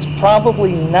it's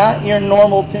probably not your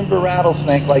normal timber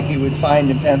rattlesnake like you would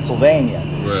find in Pennsylvania.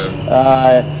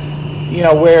 Right. You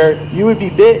know, where you would be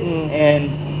bitten and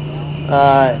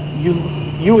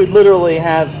you would literally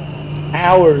have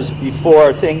hours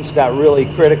before things got really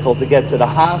critical to get to the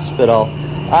hospital.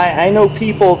 I know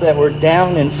people that were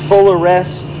down in full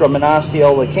arrest from an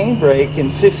Osceola canebrake in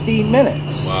 15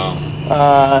 minutes. Wow.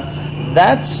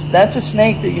 That's a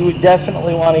snake that you would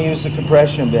definitely want to use a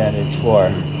compression bandage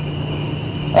for.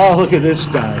 Oh, look at this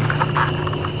guy.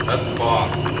 That's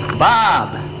Bob.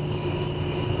 Bob.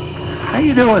 How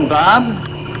you doing, Bob?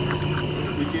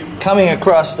 Coming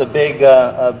across the big,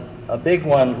 a big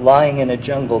one lying in a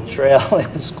jungle trail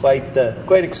is quite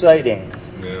exciting.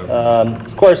 Yeah.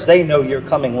 Of course, they know you're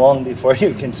coming long before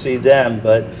you can see them,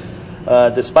 but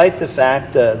despite the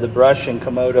fact the brush in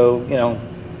Komodo,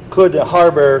 could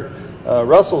harbor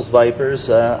Russell's vipers,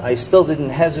 I still didn't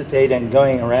hesitate in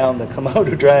going around the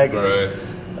Komodo dragon. Right.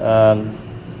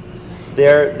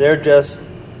 They're just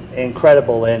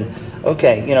incredible. And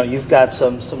okay, you've got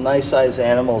some nice sized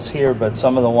animals here, but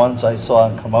some of the ones I saw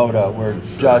in Komodo were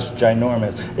just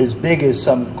ginormous, as big as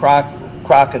some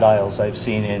crocodiles I've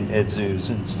seen at zoos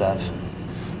and stuff.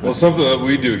 Well, something that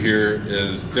we do here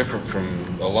is different from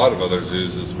a lot of other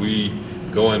zoos. Is we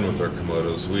go in with our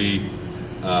Komodos. We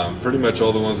pretty much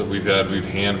all the ones that we've had, we've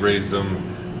hand raised them.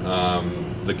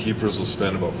 The keepers will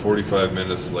spend about 45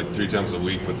 minutes, like 3 times a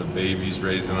week, with the babies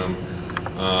raising them.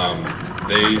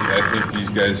 I think these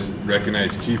guys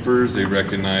recognize keepers. They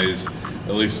recognize,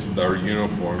 at least our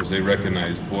uniforms, they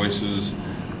recognize voices.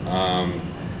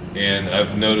 And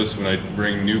I've noticed when I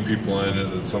bring new people in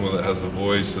that someone that has a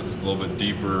voice that's a little bit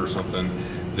deeper or something,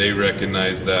 they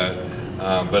recognize that.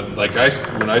 But like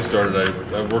when I started,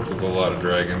 I worked with a lot of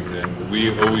dragons, and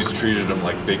we always treated them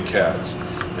like big cats.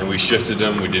 And we shifted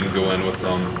them, we didn't go in with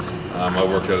them. I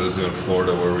worked at a zoo in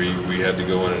Florida where we had to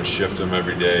go in and shift them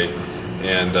every day.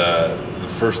 And the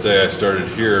first day I started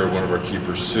here, one of our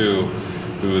keepers, Sue,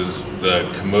 who is the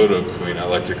Komodo queen, I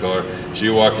like to call her, she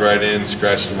walked right in,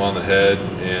 scratched him on the head,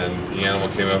 and the animal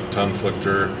came up, tongue flicked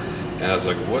her. And I was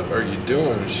like, "What are you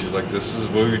doing?" And she's like, "This is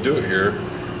what we do it here."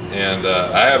 And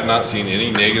I have not seen any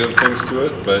negative things to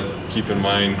it, but keep in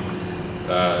mind,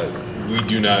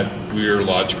 we are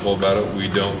logical about it. We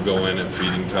don't go in at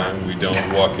feeding time. We don't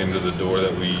walk into the door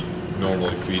that we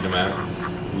normally feed them at.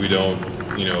 We don't,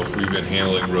 if we've been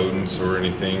handling rodents or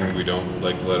anything, we don't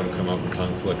like to let them come up and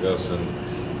tongue flick us and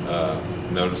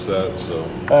notice that. So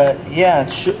yeah,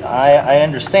 I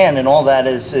understand, and all that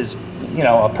is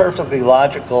a perfectly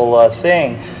logical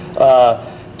thing.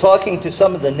 Talking to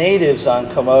some of the natives on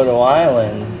Komodo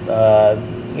Island,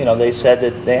 they said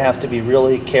that they have to be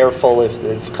really careful if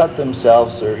they've cut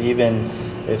themselves, or even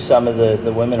if some of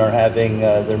the women are having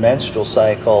their menstrual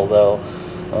cycle,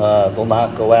 they'll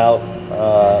not go out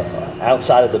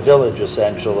outside of the village,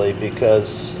 essentially,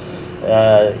 because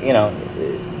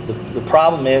the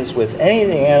problem is with any of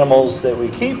the animals that we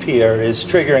keep here is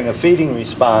triggering a feeding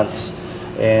response,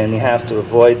 and you have to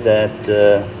avoid that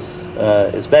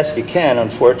as best you can.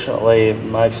 Unfortunately,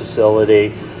 my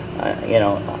facility,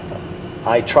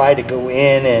 I try to go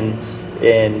in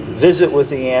and visit with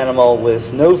the animal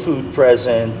with no food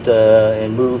present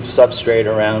and move substrate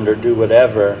around or do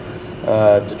whatever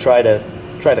to try to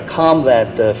calm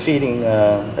that feeding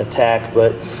attack,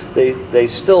 but they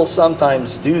still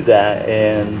sometimes do that.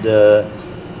 And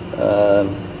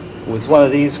with one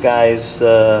of these guys,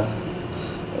 the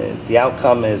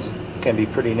outcome can be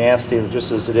pretty nasty,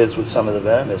 just as it is with some of the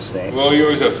venomous snakes. Well, you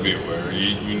always have to be aware.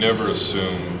 You never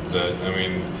assume that. I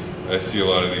mean, I see a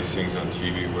lot of these things on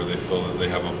TV where they feel that they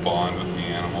have a bond with the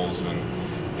animals and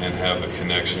have a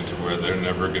connection to where they're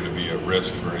never going to be at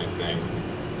risk for anything.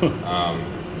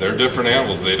 They're different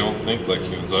animals. They don't think like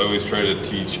humans. I always try to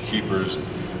teach keepers,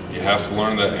 you have to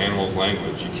learn that animal's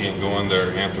language. You can't go in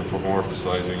there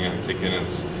anthropomorphizing it and thinking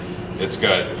it's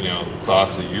got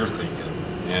thoughts that you're thinking.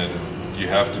 And you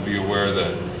have to be aware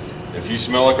that if you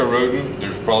smell like a rodent,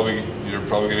 they're probably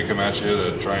going to come at you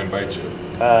to try and bite you.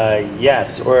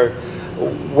 Yes, or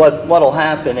what'll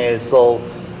happen is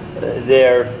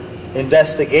their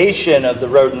investigation of the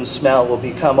rodent smell will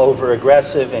become over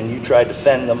aggressive, and you try to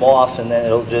fend them off, and then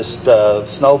it'll just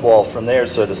snowball from there,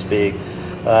 so to speak.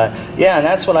 Yeah, and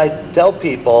that's what I tell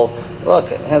people.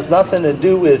 Look, it has nothing to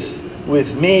do with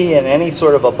me and any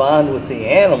sort of a bond with the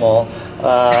animal.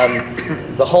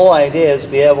 The whole idea is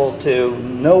be able to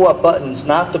know what buttons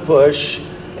not to push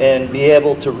and be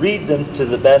able to read them to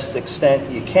the best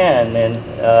extent you can. And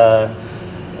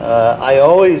I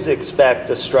always expect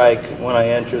a strike when I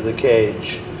enter the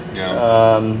cage.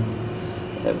 Yeah.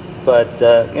 But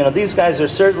these guys are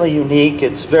certainly unique.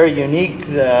 It's very unique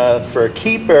for a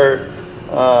keeper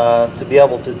to be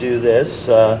able to do this.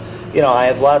 I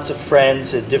have lots of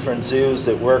friends at different zoos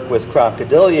that work with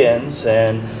crocodilians,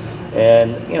 and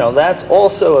that's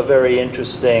also a very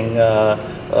interesting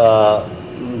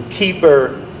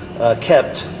keeper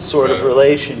kept sort of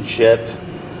relationship.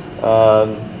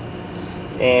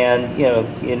 And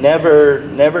you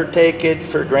never take it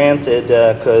for granted,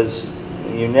 because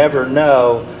you never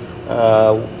know.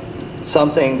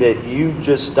 Something that you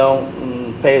just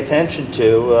don't pay attention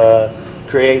to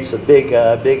creates a big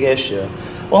issue.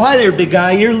 Well, hi there, big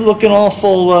guy. You're looking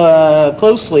awful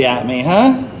closely at me,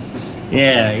 huh?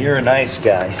 Yeah, you're a nice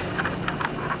guy.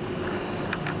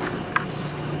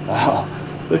 Oh,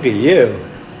 look at you.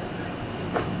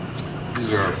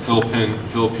 These are our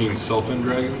Philippine self-in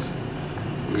dragons.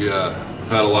 We've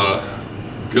had a lot of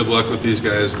good luck with these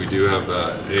guys. We do have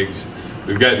eggs.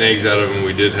 We've gotten eggs out of them.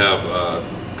 We did have a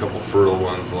couple fertile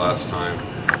ones last time.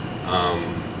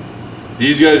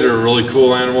 These guys are a really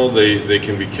cool animal. They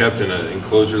can be kept in an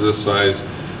enclosure this size.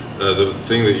 The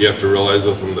thing that you have to realize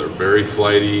with them, they're very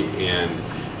flighty, and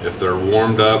if they're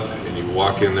warmed up and you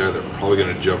walk in there, they're probably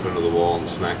going to jump into the wall and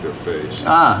smack their face.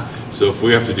 So if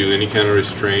we have to do any kind of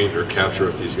restraint or capture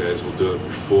with these guys, we'll do it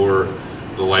before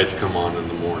the lights come on in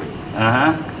the morning.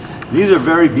 These are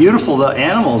very beautiful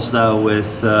animals, though,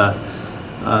 with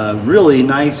really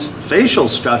nice facial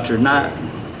structure, not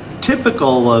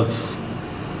typical of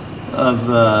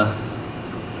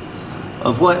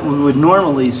what we would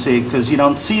normally see, because you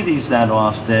don't see these that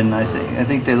often. I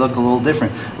think they look a little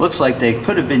different. Looks like they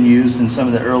could have been used in some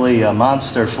of the early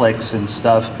monster flicks and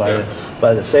stuff by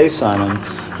the face on them,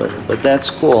 but that's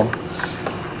cool.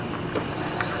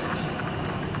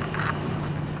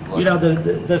 You know,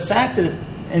 the fact that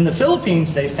in the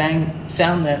Philippines they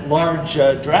found that large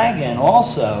dragon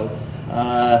also,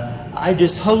 I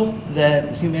just hope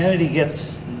that humanity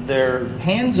gets their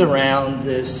hands around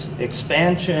this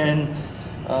expansion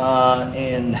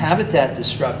and habitat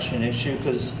destruction issue,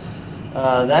 because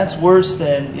that's worse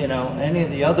than, you know, any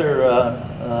of the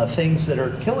other things that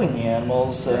are killing the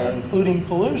animals, including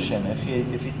pollution. If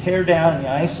you tear down and you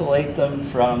isolate them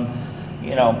from,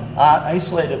 you know,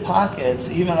 isolated pockets,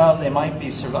 even though they might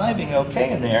be surviving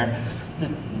okay in there,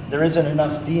 there isn't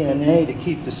enough DNA to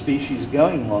keep the species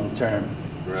going long term.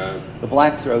 Right. The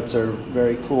blackthroats are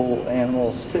very cool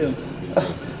animals too.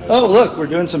 Oh, look, we're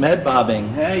doing some head bobbing.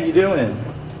 How you doing?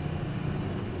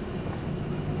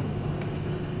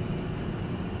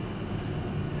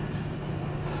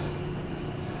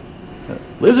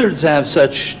 Lizards have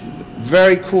such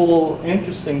very cool,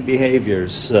 interesting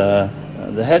behaviors. The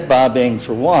head bobbing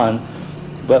for one,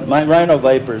 but my rhino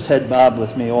vipers head bob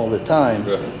with me all the time.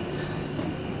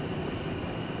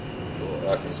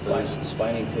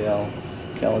 Spiny tail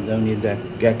Caledonia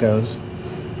geckos.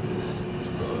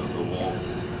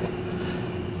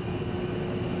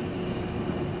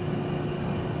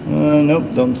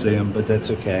 Nope, don't see them, but that's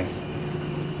okay.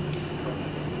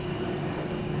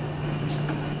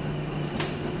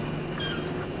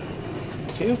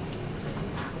 Thank you.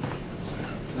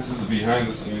 This is the behind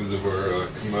the scenes of our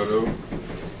Komodo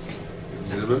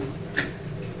exhibit.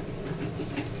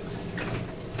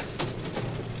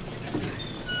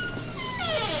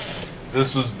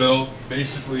 This was built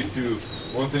basically to,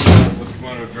 one thing with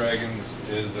Komodo dragons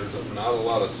is there's not a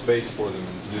lot of space for them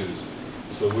in zoos.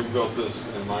 So we built this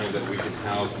in mind that we can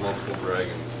house multiple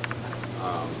dragons.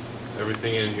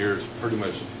 Everything in here is pretty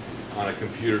much on a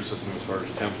computer system as far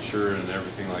as temperature and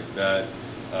everything like that.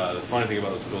 The funny thing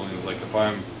about this building is, like,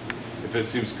 if it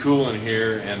seems cool in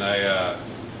here and I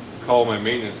call my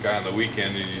maintenance guy on the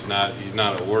weekend and he's not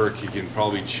at work, he can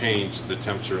probably change the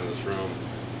temperature in this room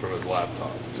from his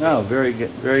laptop. Oh, very good,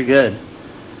 very good.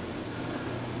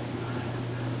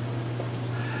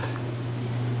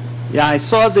 Yeah, I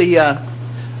saw the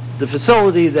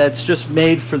facility that's just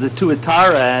made for the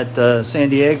tuatara at the San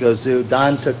Diego Zoo.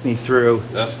 Don took me through.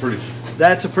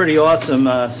 That's a pretty awesome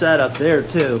setup there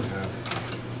too. Yeah.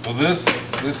 Well, this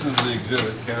is the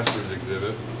exhibit, Castor's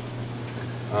exhibit.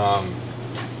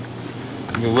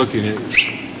 You can look in it.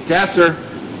 Castor,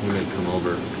 you may come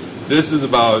over. This is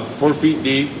about 4 feet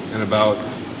deep and about.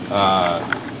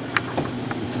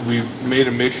 We made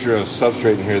a mixture of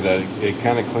substrate in here that it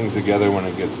kind of clings together when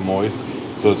it gets moist,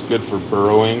 so it's good for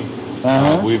burrowing.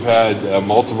 We've had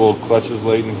multiple clutches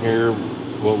laid in here.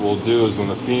 What we'll do is when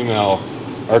the female,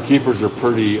 our keepers are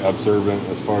pretty observant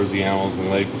as far as the animals,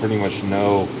 and they pretty much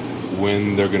know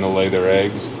when they're going to lay their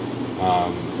eggs.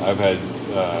 I've had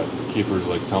keepers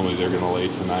like tell me they're going to lay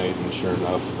tonight, and sure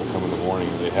enough, we'll come in the morning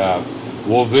and they have.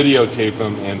 We'll videotape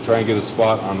them and try and get a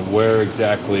spot on where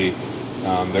exactly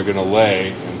they're going to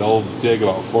lay, and they'll dig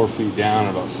about 4 feet down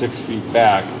and about 6 feet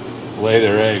back, lay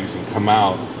their eggs and come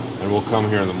out, and we'll come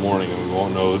here in the morning and we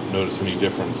won't notice any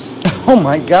difference. Oh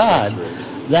my God,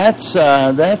 that's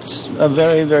a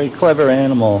very, very clever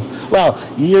animal. Well,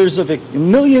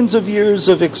 millions of years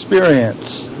of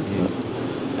experience.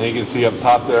 And you can see up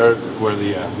top there where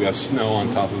we have snow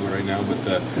on top of it right now, but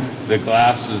the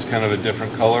glass is kind of a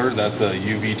different color. That's a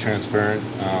UV transparent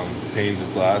panes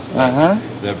of glass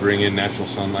that bring in natural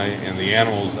sunlight, and the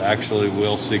animals actually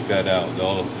will seek that out.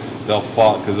 They'll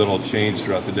fall because it'll change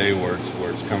throughout the day where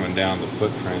it's coming down the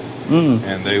footprint,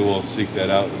 and they will seek that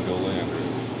out and go lay under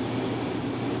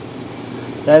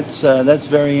it. That's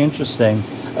very interesting.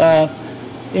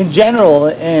 In general,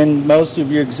 in most of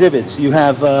your exhibits, you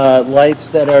have lights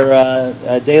that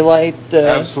are daylight?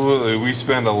 Absolutely. We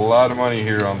spend a lot of money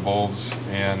here on bulbs,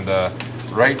 and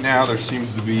right now there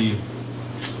seems to be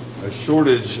a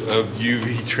shortage of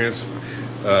UV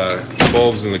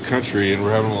bulbs in the country, and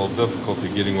we're having a little difficulty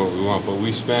getting what we want, but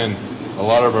we spend a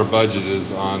lot of our budget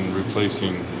is on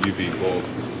replacing UV bulb.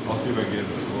 I'll see if I can get it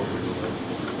over here.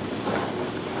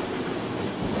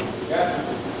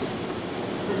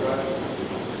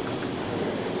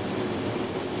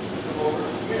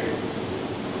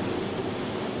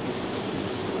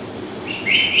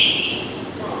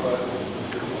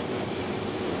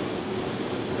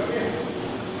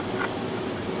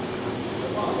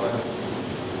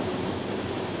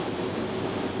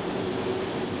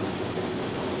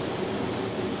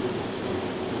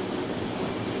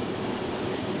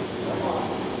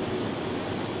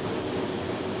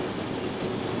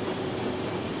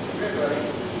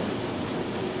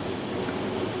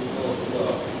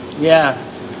 Yeah.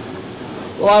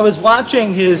 Well, I was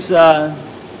watching his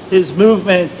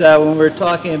movement when we were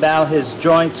talking about his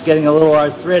joints getting a little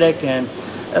arthritic, and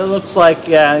it looks like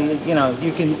you know,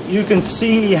 you can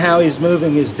see how he's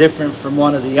moving is different from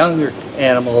one of the younger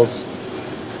animals.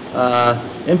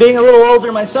 And being a little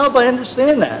older myself, I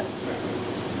understand that. If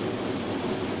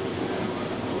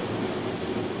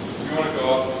you want to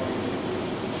go up,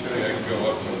 show you I can go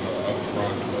up from up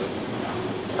front, but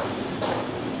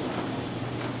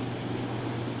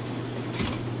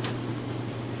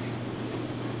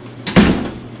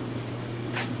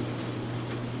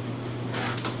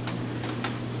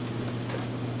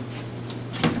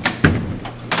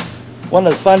one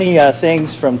of the funny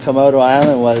things from Komodo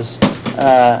Island was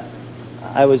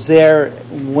I was there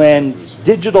when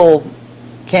digital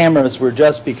cameras were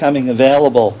just becoming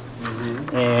available,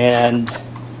 and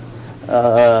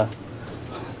the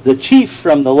chief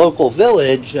from the local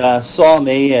village saw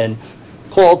me and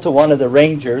called to one of the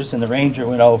rangers, and the ranger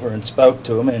went over and spoke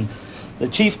to him, and the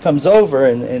chief comes over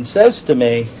and says to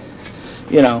me,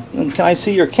 you know, can I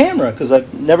see your camera, because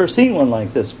I've never seen one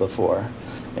like this before.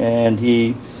 And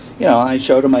he, you know, I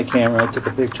showed him my camera, I took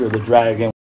a picture of the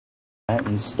dragon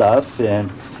and stuff,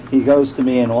 and he goes to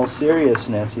me in all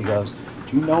seriousness, he goes,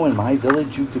 do you know in my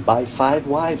village you could buy 5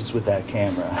 wives with that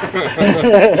camera?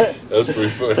 That's pretty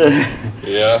funny.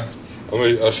 Yeah.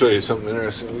 I'll show you something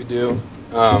interesting we do.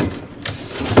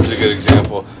 Here's a good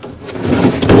example.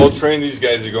 We'll train these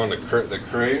guys to go in the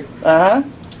crate.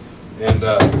 And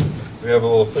we have a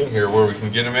little thing here where we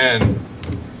can get them in,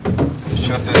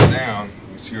 shut that down,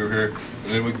 you see over here,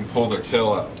 and then we can pull their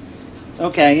tail out.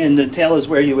 Okay, and the tail is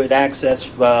where you would access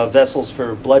vessels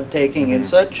for blood taking and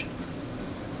such?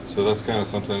 So that's kind of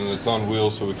something that's on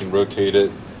wheels, so we can rotate it.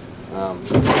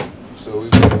 So we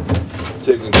can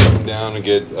take them down and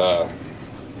get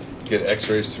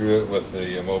X-rays through it with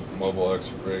the mobile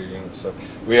X-ray unit stuff.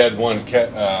 We had one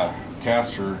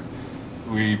caster.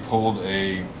 We pulled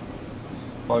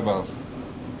probably about a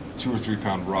 2 or 3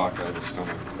 pound rock out of the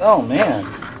stomach. Oh man,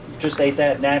 just ate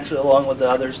that naturally along with the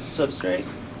other substrate?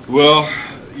 Well,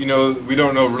 you know, we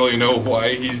don't really know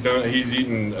why he's done it. He's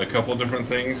eaten a couple different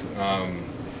things.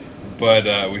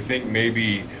 But we think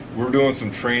maybe we're doing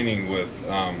some training with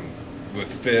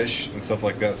fish and stuff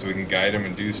like that, so we can guide him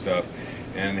and do stuff.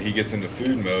 And he gets into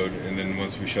food mode, and then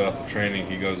once we shut off the training,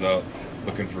 he goes out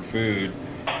looking for food.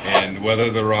 And whether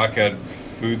the rock had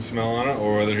food smell on it,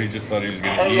 or whether he just thought he was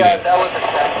going to eat it.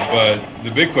 But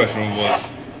the big question was,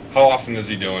 how often is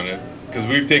he doing it? Because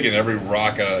we've taken every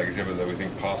rock out of the exhibit that we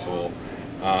think possible.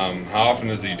 How often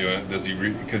is he doing it? Does he?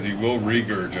 Because he will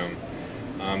regurge them.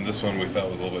 This one we thought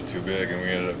was a little bit too big, and we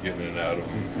ended up getting it out of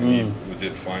him. We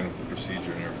did fine with the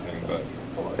procedure and everything, but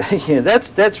yeah,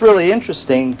 that's really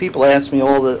interesting. People ask me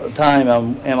all the time,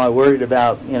 am I worried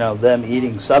about, you know, them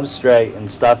eating substrate and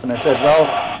stuff? And I said, well,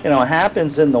 you know, it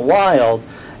happens in the wild.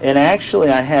 And actually,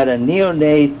 I had a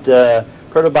neonate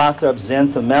Protobothrops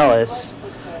xanthomelis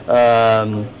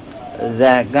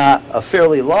that got a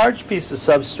fairly large piece of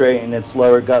substrate in its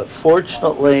lower gut.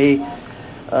 Fortunately,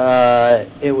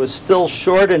 it was still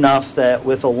short enough that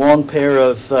with a long pair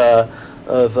of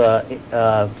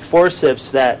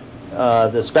forceps, that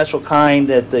the special kind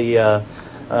that the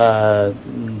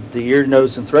ear,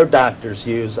 nose, and throat doctors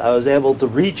use, I was able to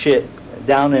reach it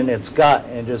down in its gut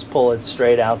and just pull it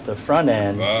straight out the front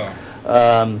end.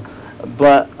 Wow.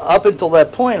 But up until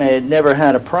that point, I had never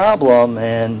had a problem,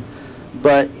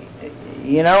 but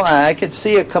you know, I could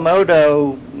see a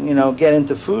Komodo, you know, get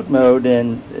into food mode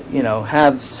and, you know,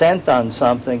 have scent on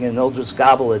something, and they'll just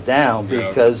gobble it down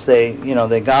because they, you know,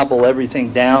 they gobble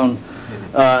everything down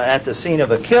at the scene of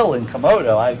a kill in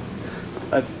Komodo. I've,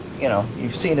 you know,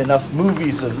 you've seen enough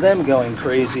movies of them going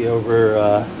crazy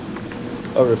over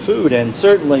food, and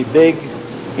certainly big,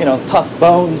 you know, tough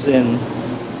bones and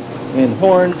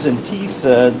horns and teeth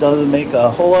doesn't make a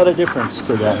whole lot of difference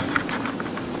to them.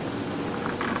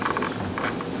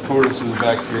 Tortoises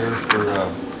back here for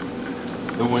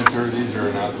the winter. These are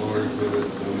an outdoor exhibit,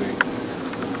 so they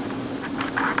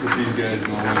put these guys in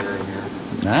the winter in here.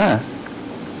 Ah.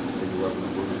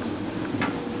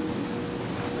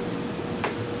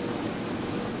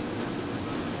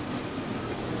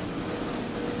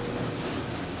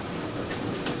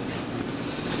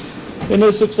 And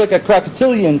this looks like a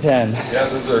crocodilian pen. Yeah,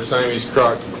 this is our Siamese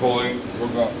croc pulling. We'll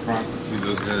go out front and see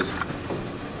those guys.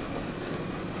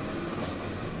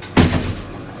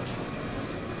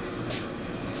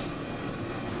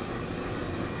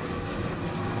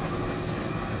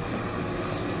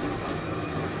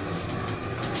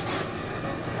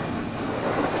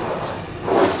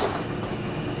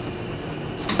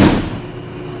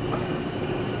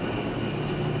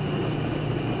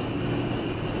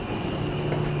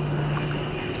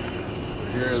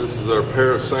 Here, this is our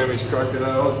pair of Siamese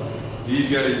crocodiles. These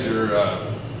guys are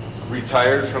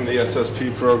retired from the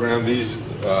SSP program. These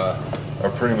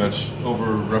are pretty much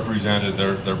overrepresented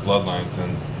their bloodlines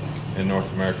in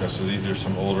North America. So these are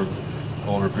some older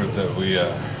groups that we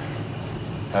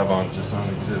have on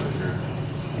exhibit here.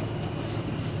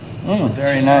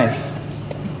 Very nice.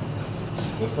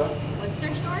 What's that? What's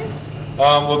their story?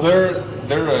 Well, they're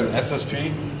an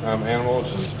SSP animal, which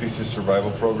is a species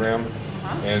survival program.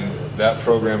 And that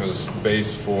program is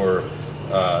based for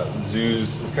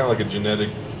zoos. It's kind of like a genetic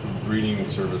breeding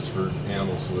service for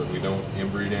animals so that we don't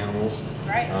inbreed animals,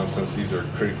 Right. Since these are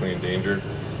critically endangered.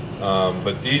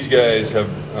 But these guys have,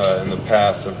 in the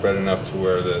past, have bred enough to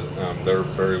where that they're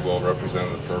very well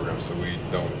represented in the program, so we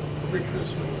don't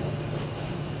reproduce them.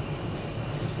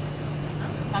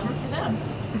 Bummer for them.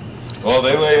 Well,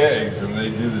 they lay eggs and they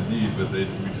do the deed, but we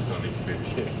just don't incubate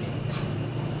the eggs.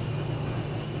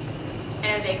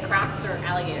 And are they crocs or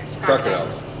alligators?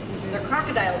 Crocodiles. They're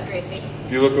crocodiles, Gracie.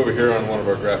 If you look over here on one of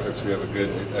our graphics, we have a good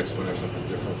explanation of the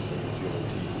difference that you see in the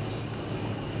teeth.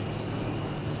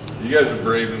 You guys are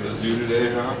brave in the zoo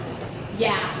today, huh?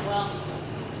 Yeah, well,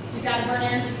 she's got to burn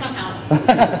energy somehow.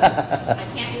 I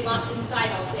can't be locked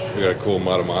inside all day. We got a cool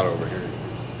Matamata over here.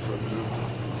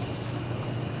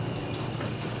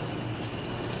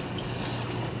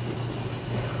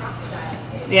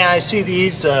 Yeah, I see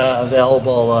these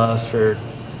available for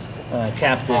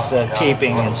captive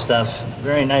keeping and stuff.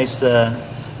 Very nice,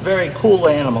 very cool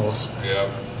animals. Yeah.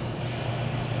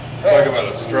 Talk about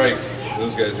a strike.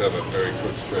 Those guys have a very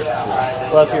quick strike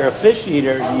too. Well, if you're a fish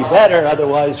eater, you better,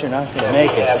 otherwise you're not going to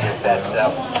make it.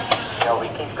 You know, we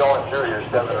keep going through here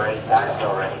 7 or 8 times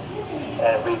already,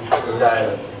 and we put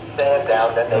sand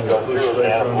down, then they go through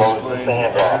again and blow the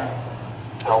sand off.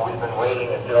 So we've been waiting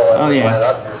until Oh, yes.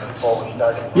 up here before we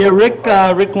started. Yeah,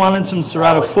 Rick wanted some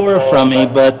Ceratophora from me,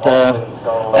 but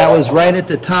that was right at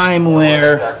the time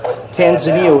where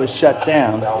Tanzania was shut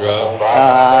down.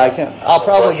 I'll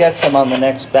probably get some on the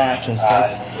next batch and stuff.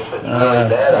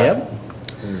 Yep.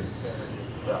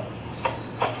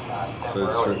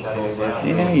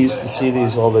 Yeah, I used to see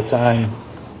these all the time.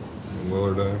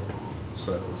 Willard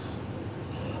Silas.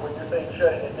 When you think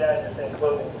shutting it down, you think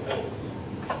closing the zoo.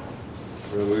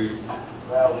 Really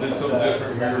did something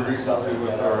different here recently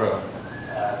with our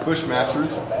Bushmasters.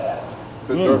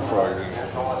 Put dart frogs in here.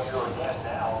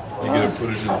 You get a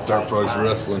footage of the dart frogs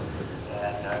wrestling.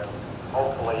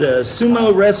 The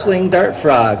sumo wrestling dart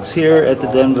frogs here at the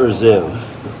Denver Zoo.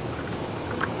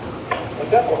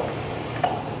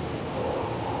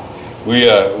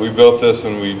 We built this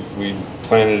and we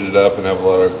planted it up and have a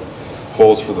lot of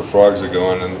holes for the frogs to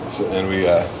go in, and we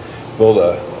build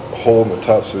a hole in the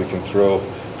top so we can throw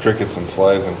crickets and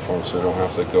flies in for them, so they don't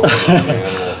have to go in the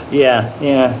animal.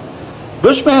 Yeah.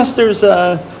 Bushmasters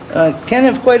can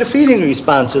have quite a feeding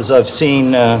response, as I've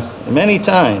seen many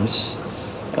times.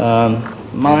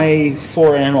 My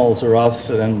 4 animals are off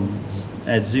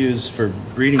at zoos for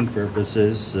breeding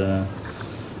purposes,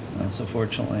 so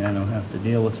fortunately I don't have to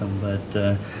deal with them,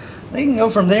 but they can go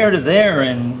from there to there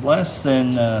in less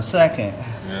than a second.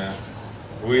 Yeah.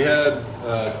 We had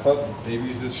club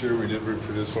babies this year. We did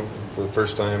reproduce them for the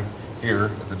first time here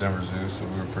at the Denver Zoo, so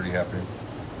we were pretty happy.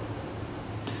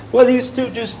 Well, these two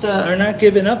just are not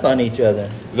giving up on each other.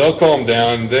 They'll calm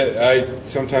down.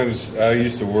 Sometimes I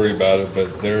used to worry about it,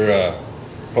 but they're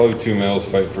probably two males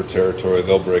fighting for territory.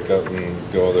 They'll break up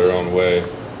and go their own way.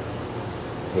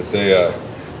 But they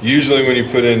usually when you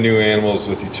put in new animals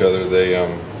with each other, they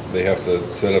have to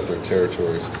set up their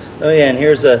territories. Oh yeah, and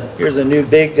here's a new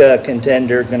big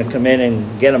contender going to come in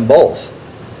and get them both.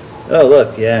 Oh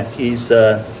look, yeah, he's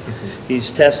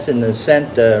testing the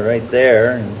scent right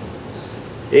there. And,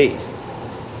 hey,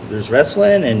 there's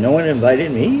wrestling and no one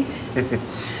invited me.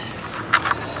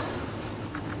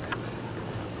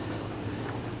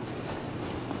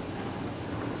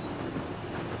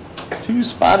 Two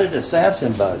spotted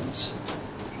assassin bugs.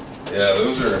 Yeah,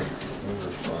 those are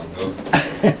fun.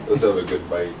 Those have a good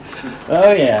bite.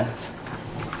 Oh yeah.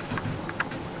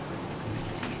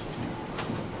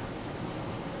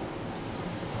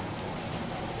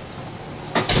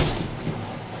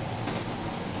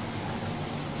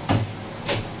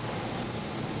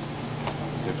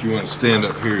 If you want to stand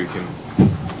up here, you can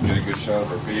get a good shot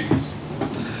of our babies.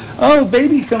 Oh,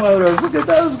 baby Komodos, look at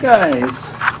those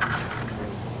guys.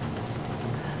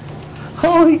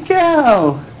 Holy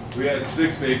cow. We had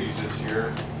 6 babies this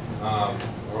year,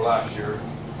 or last year.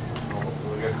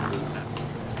 I guess it is.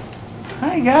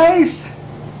 Hi guys.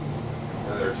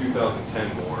 Yeah, there are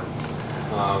 2010 more.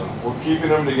 We're keeping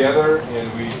them together,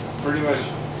 and we pretty much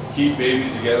keep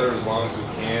babies together as long as we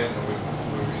can. And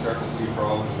when we start to see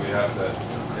problems, we have to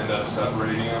end up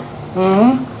separating them.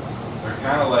 Mm-hmm. They're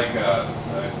kind of like a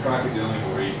crocodiling,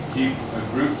 where you keep a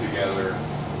group together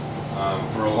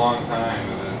for a long time,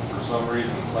 and then for some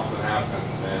reason something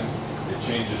happens and it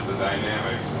changes the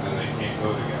dynamics, and then they can't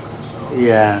go together. So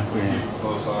Yeah. we keep a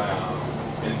close eye on them.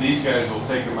 And these guys will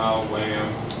take them out, weigh them,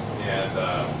 and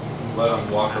let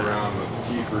them walk around with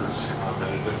keepers in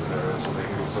a different area so they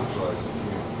can get socialized with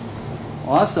you.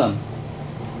 Awesome.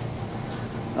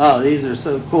 Oh, these are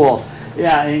so cool.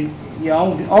 Yeah, and you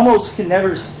almost can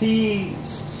never see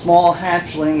small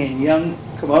hatchling and young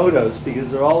Komodos because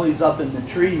they're always up in the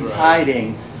trees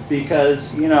hiding,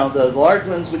 because the large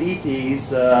ones would eat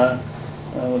these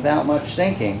without much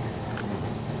thinking.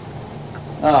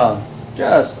 Oh,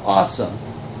 just awesome.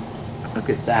 Look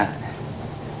at that.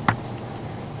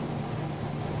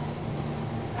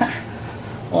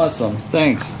 Awesome,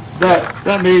 thanks.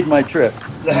 That made my trip.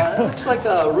 That looks like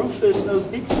a rufous-nosed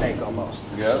beak snake almost.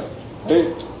 Yeah.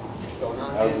 Hey,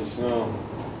 how's the snow?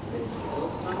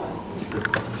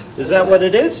 Is that what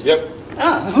it is? Yep.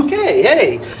 Ah, okay,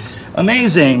 hey.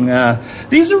 Amazing.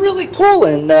 These are really cool,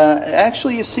 and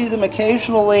actually you see them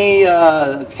occasionally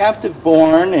captive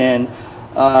born, and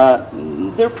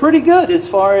they're pretty good as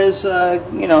far as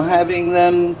having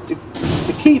them to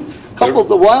keep. A couple of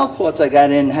the wild caughts I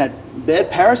got in had bad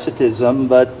parasitism,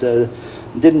 but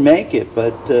didn't make it.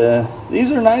 But these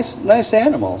are nice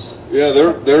animals. Yeah,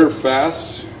 they're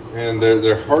fast, and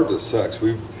they're hard to sex.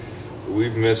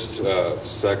 We've missed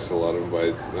sex a lot of them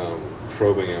by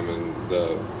probing them, and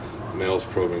the male's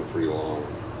probing pretty long.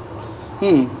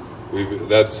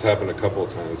 That's happened a couple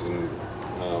of times, and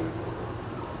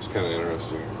it's kind of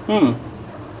interesting.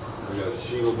 We got a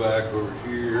shingleback over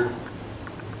here.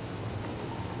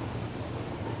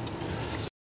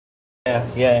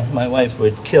 Yeah, my wife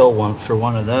would kill one for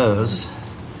one of those.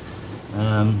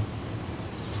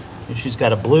 She's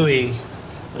got a bluey,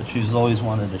 but she's always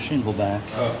wanted a shingleback.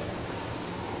 Oh.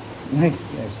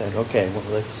 I said, okay, well,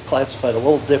 let's classify it a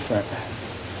little different.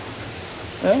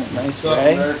 Oh, nice South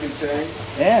ray. American tank.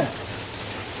 Yeah.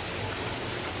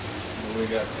 And we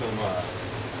got some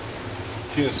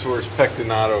Tenosaurus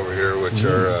pectinata over here, which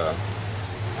are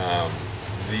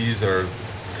these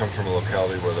come from a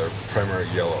locality where they're primary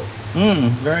yellow.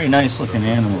 Very nice looking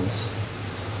animals.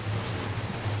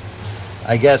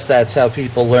 I guess that's how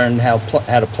people learn how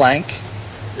to plank.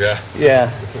 Yeah.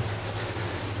 Yeah.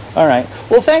 All right.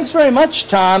 Well, thanks very much,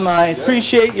 Tom. I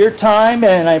appreciate your time,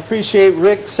 and I appreciate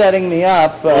Rick setting me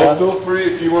up. Well, feel free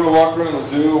if you want to walk around the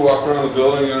zoo, walk around the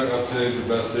building. I don't know if today's the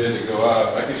best day to go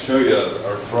out. I can show you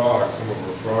our frogs, some of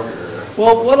our frog area.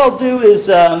 Well, what I'll do is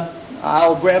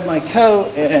I'll grab my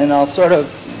coat and I'll sort of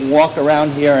walk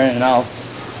around here, and I'll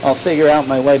figure out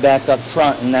my way back up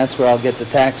front, and that's where I'll get the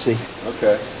taxi.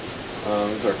 Okay.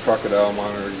 There's our crocodile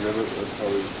monitor exhibit. That's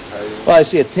probably hiding. Well, I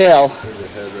see a tail. There's a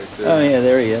head right there. Oh, yeah,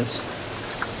 there he is.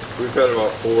 We've had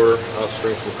about 4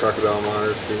 offspring from crocodile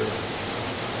monitors here.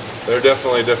 They're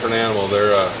definitely a different animal.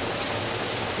 They're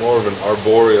more of an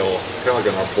arboreal, kind of like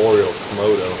an arboreal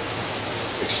Komodo.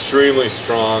 Extremely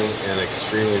strong and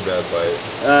extremely bad bite.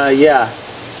 Yeah.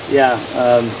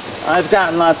 I've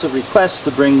gotten lots of requests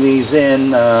to bring these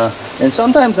in, and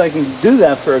sometimes I can do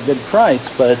that for a good price,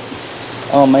 but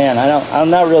Oh man, I'm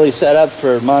not really set up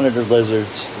for monitor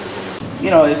lizards. You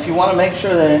know, if you want to make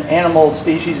sure that an animal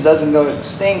species doesn't go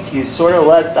extinct, you sort of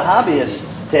let the hobbyists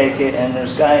take it, and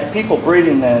there's people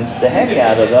breeding the heck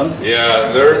out of them. Yeah,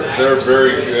 they're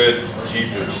very good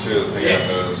keepers too. The thing I've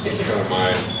noticed, it's kind of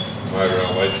my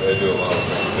realm. I do a lot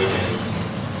of amphibians,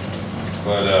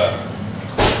 but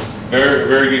very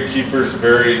very good keepers,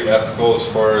 very ethical as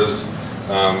far as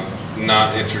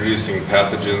not introducing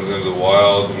pathogens into the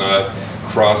wild, not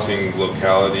crossing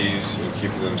localities and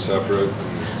keeping them separate.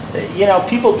 You know,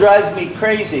 people drive me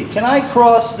crazy. Can I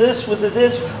cross this with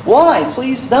this? Why?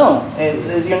 Please don't.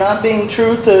 You're not being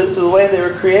true to the way they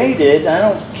were created. I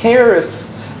don't care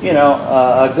if, you know,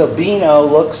 a gabino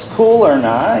looks cool or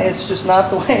not. It's just not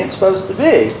the way it's supposed to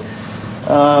be.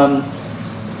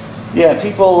 Yeah,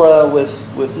 people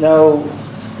with no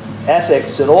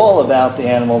ethics at all about the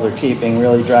animal they're keeping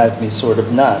really drive me sort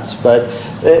of nuts. But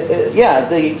yeah,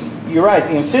 you're right.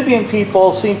 The amphibian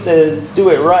people seem to do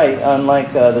it right,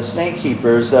 unlike the snake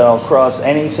keepers that'll cross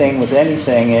anything with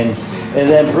anything and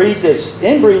then inbreed the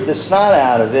snot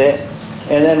out of it,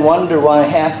 and then wonder why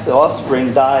half the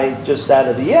offspring died just out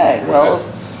of the egg. Well,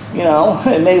 you know,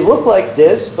 it may look like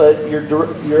this, but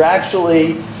you're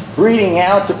actually breeding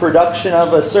out the production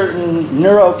of a certain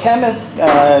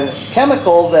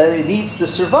chemical that it needs to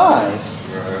survive.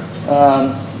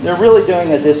 They're really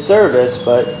doing a disservice,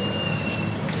 but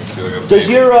does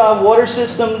your water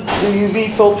system do UV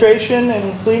filtration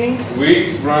and cleaning?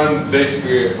 We run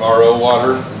basically RO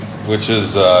water, which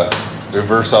is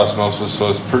reverse osmosis, so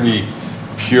it's pretty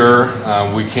pure.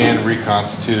 We can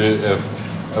reconstitute it if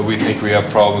we think we have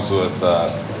problems with,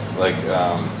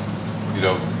 you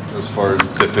know, as far as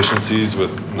deficiencies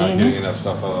with not getting enough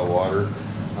stuff out of the water.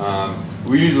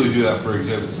 We usually do that for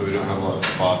exhibits so we don't have a lot of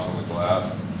spots on the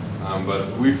glass. But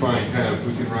we find kind of,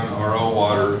 we can run RO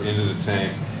water into the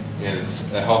tank, and it's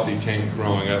a healthy tank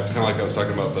growing up, kind of like I was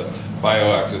talking about the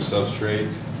bioactive substrate.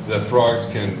 The frogs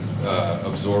can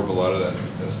absorb a lot of that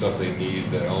stuff they need,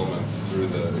 the elements, through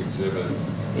the exhibit.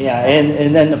 Yeah,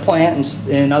 and then the plant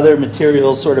and other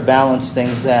materials sort of balance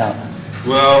things out.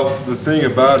 Well, the thing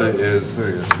about it is, there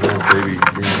it is, little baby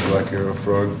green black arrow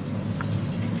frog.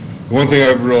 One thing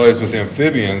I've realized with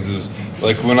amphibians is,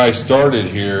 like when I started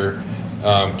here,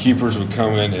 keepers would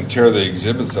come in and tear the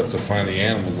exhibits up to find the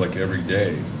animals like every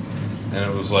day. And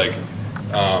it was like,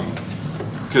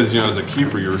 because, you know, as a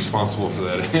keeper, you're responsible for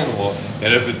that animal,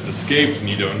 and if it's escaped and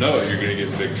you don't know it, you're going to get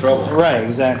in big trouble. Right,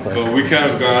 exactly. But we kind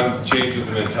of changed with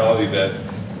the mentality that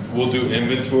we'll do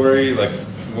inventory, like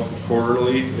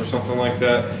quarterly or something like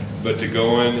that, but to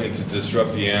go in and to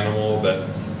disrupt the animal that,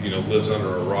 you know, lives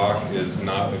under a rock is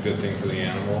not a good thing for the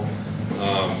animal.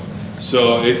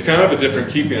 So it's kind of a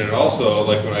different keeping. And also,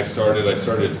 like when I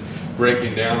started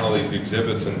breaking down all these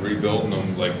exhibits and rebuilding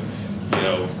them. Like, you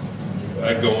know,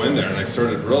 I'd go in there and I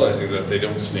started realizing that they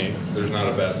don't stink. There's not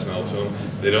a bad smell to them.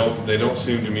 They don't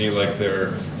seem to me like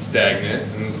they're stagnant.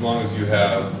 And as long as you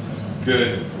have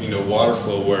good, you know, water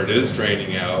flow where it is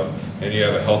draining out, and you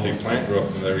have a healthy plant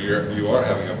growth in there, you are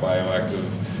having a bioactive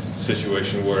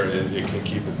situation where it can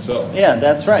keep itself. Yeah,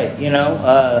 that's right. You know,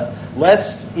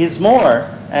 less is more,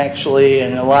 actually,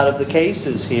 in a lot of the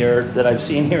cases here that I've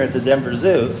seen here at the Denver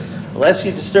Zoo. The less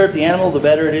you disturb the animal, the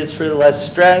better it is for the less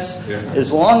stress. Yeah.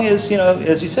 As long as, you know,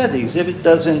 as you said, the exhibit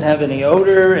doesn't have any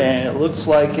odor and it looks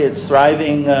like it's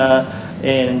thriving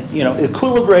and, you know,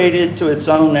 equilibrated to its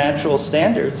own natural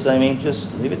standards. I mean,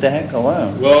 just leave it the heck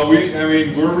alone. Well,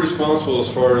 we're responsible as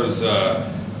far as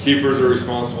keepers are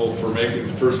responsible for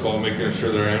first of all, making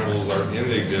sure their animals are in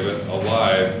the exhibit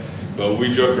alive. But we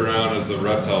joke around as the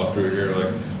reptile crew here,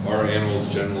 like our animals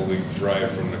generally thrive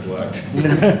from neglect.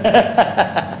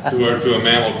 to a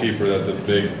mammal keeper, that's a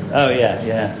big. Oh yeah.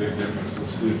 Big difference.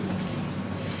 Let's see.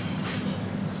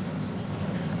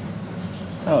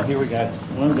 Oh, here we got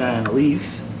one guy on a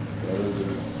leaf. Yeah, those are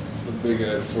the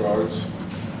big-eyed frogs.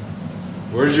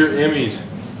 Where's your Emmys?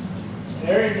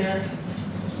 They're in there.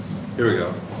 Here we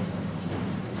go.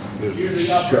 Usually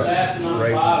up the left and on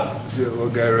the bottom. See that little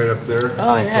guy right up there?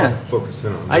 Oh yeah. Focus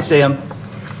in on him. I see him.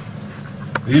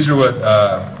 These are what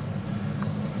a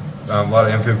lot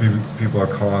of amphibian people are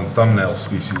calling thumbnail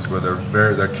species, where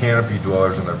they're canopy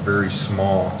dwellers and they're very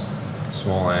small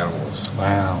animals.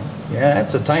 Wow. Yeah,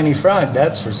 that's a tiny frog,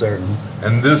 that's for certain.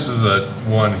 And this is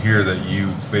one here that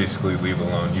you basically leave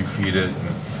alone. You feed it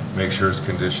and make sure its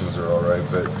conditions are all right.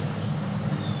 But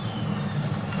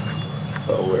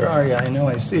oh, where are you? I know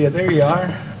I see you. There you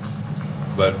are.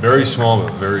 But very small,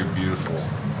 but very beautiful.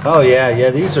 Oh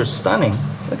yeah, these are stunning.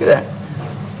 Look at that.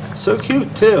 So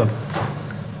cute too.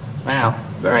 Wow,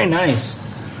 very nice.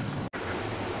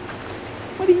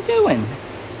 What are you doing?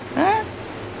 Huh?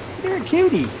 You're a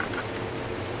cutie.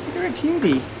 You're a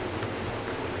cutie.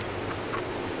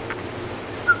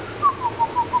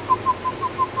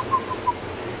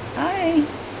 Hi.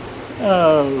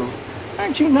 Oh,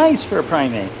 aren't you nice for a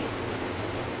primate?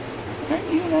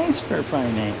 Aren't you nice for a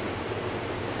primate?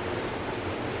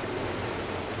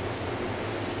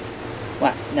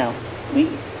 What? No. We.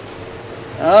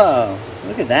 Oh,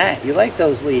 look at that. You like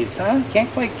those leaves, huh? Can't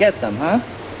quite get them, huh?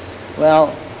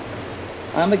 Well,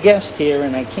 I'm a guest here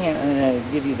and I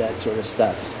can't give you that sort of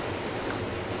stuff.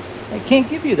 I can't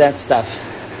give you that stuff.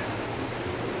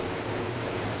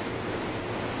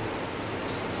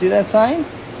 See that sign?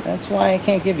 That's why I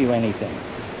can't give you anything.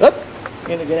 Oop!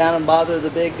 You're gonna go down and bother the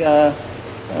big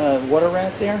water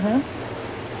rat there, huh?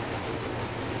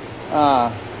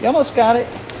 You almost got it.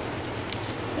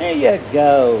 There you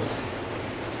go.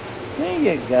 There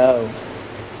you go.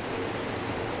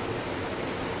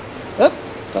 Oop!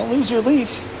 Don't lose your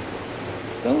leaf.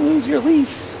 Don't lose your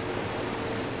leaf.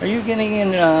 Are you getting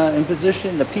in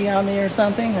position to pee on me or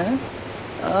something, huh?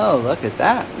 Oh, look at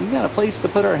that. We got a place to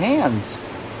put our hands.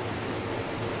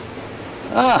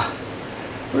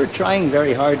 We're trying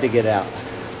very hard to get out.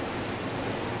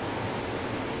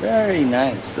 Very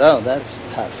nice. Oh, that's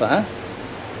tough, huh?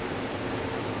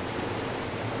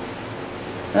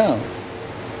 Oh,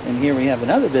 and here we have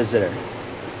another visitor.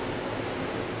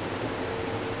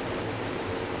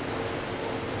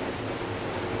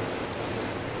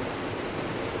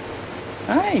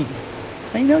 Hi.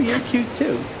 I know you're cute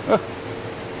too. Oh,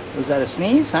 was that a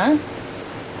sneeze, huh?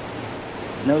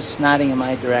 No snotting in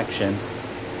my direction.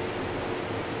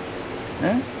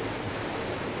 Huh?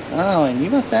 Oh, and you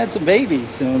must have had some babies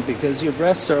soon because your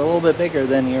breasts are a little bit bigger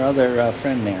than your other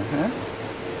friend there, huh?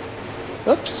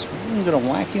 Oops, I'm going to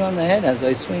whack you on the head as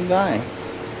I swing by.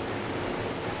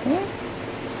 Huh?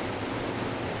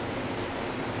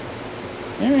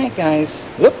 Alright, guys.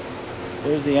 Whoop!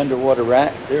 There's the underwater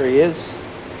rat. There he is.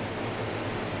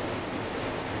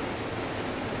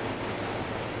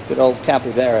 Good old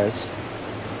capybaras.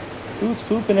 Who's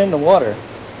pooping in the water?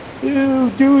 Ooh,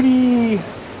 duty!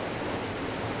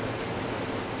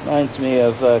 Reminds me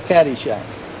of Caddyshack.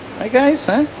 Right, guys?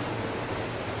 Huh?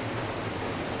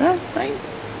 Huh? Right?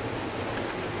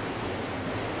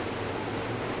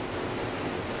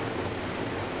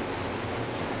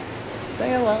 Say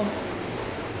hello.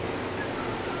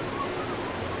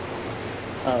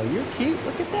 Oh, you're cute.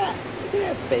 Look at that. Look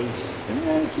at that face. Isn't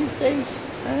that a cute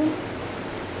face? Huh?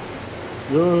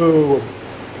 Whoa.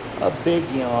 A big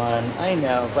yawn. I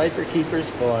know. Viperkeeper's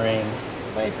boring.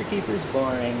 Viperkeeper's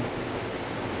boring.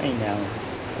 I know.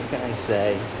 What can I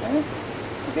say? Huh?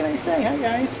 What can I say? Hi,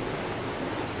 guys.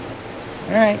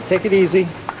 All right. Take it easy.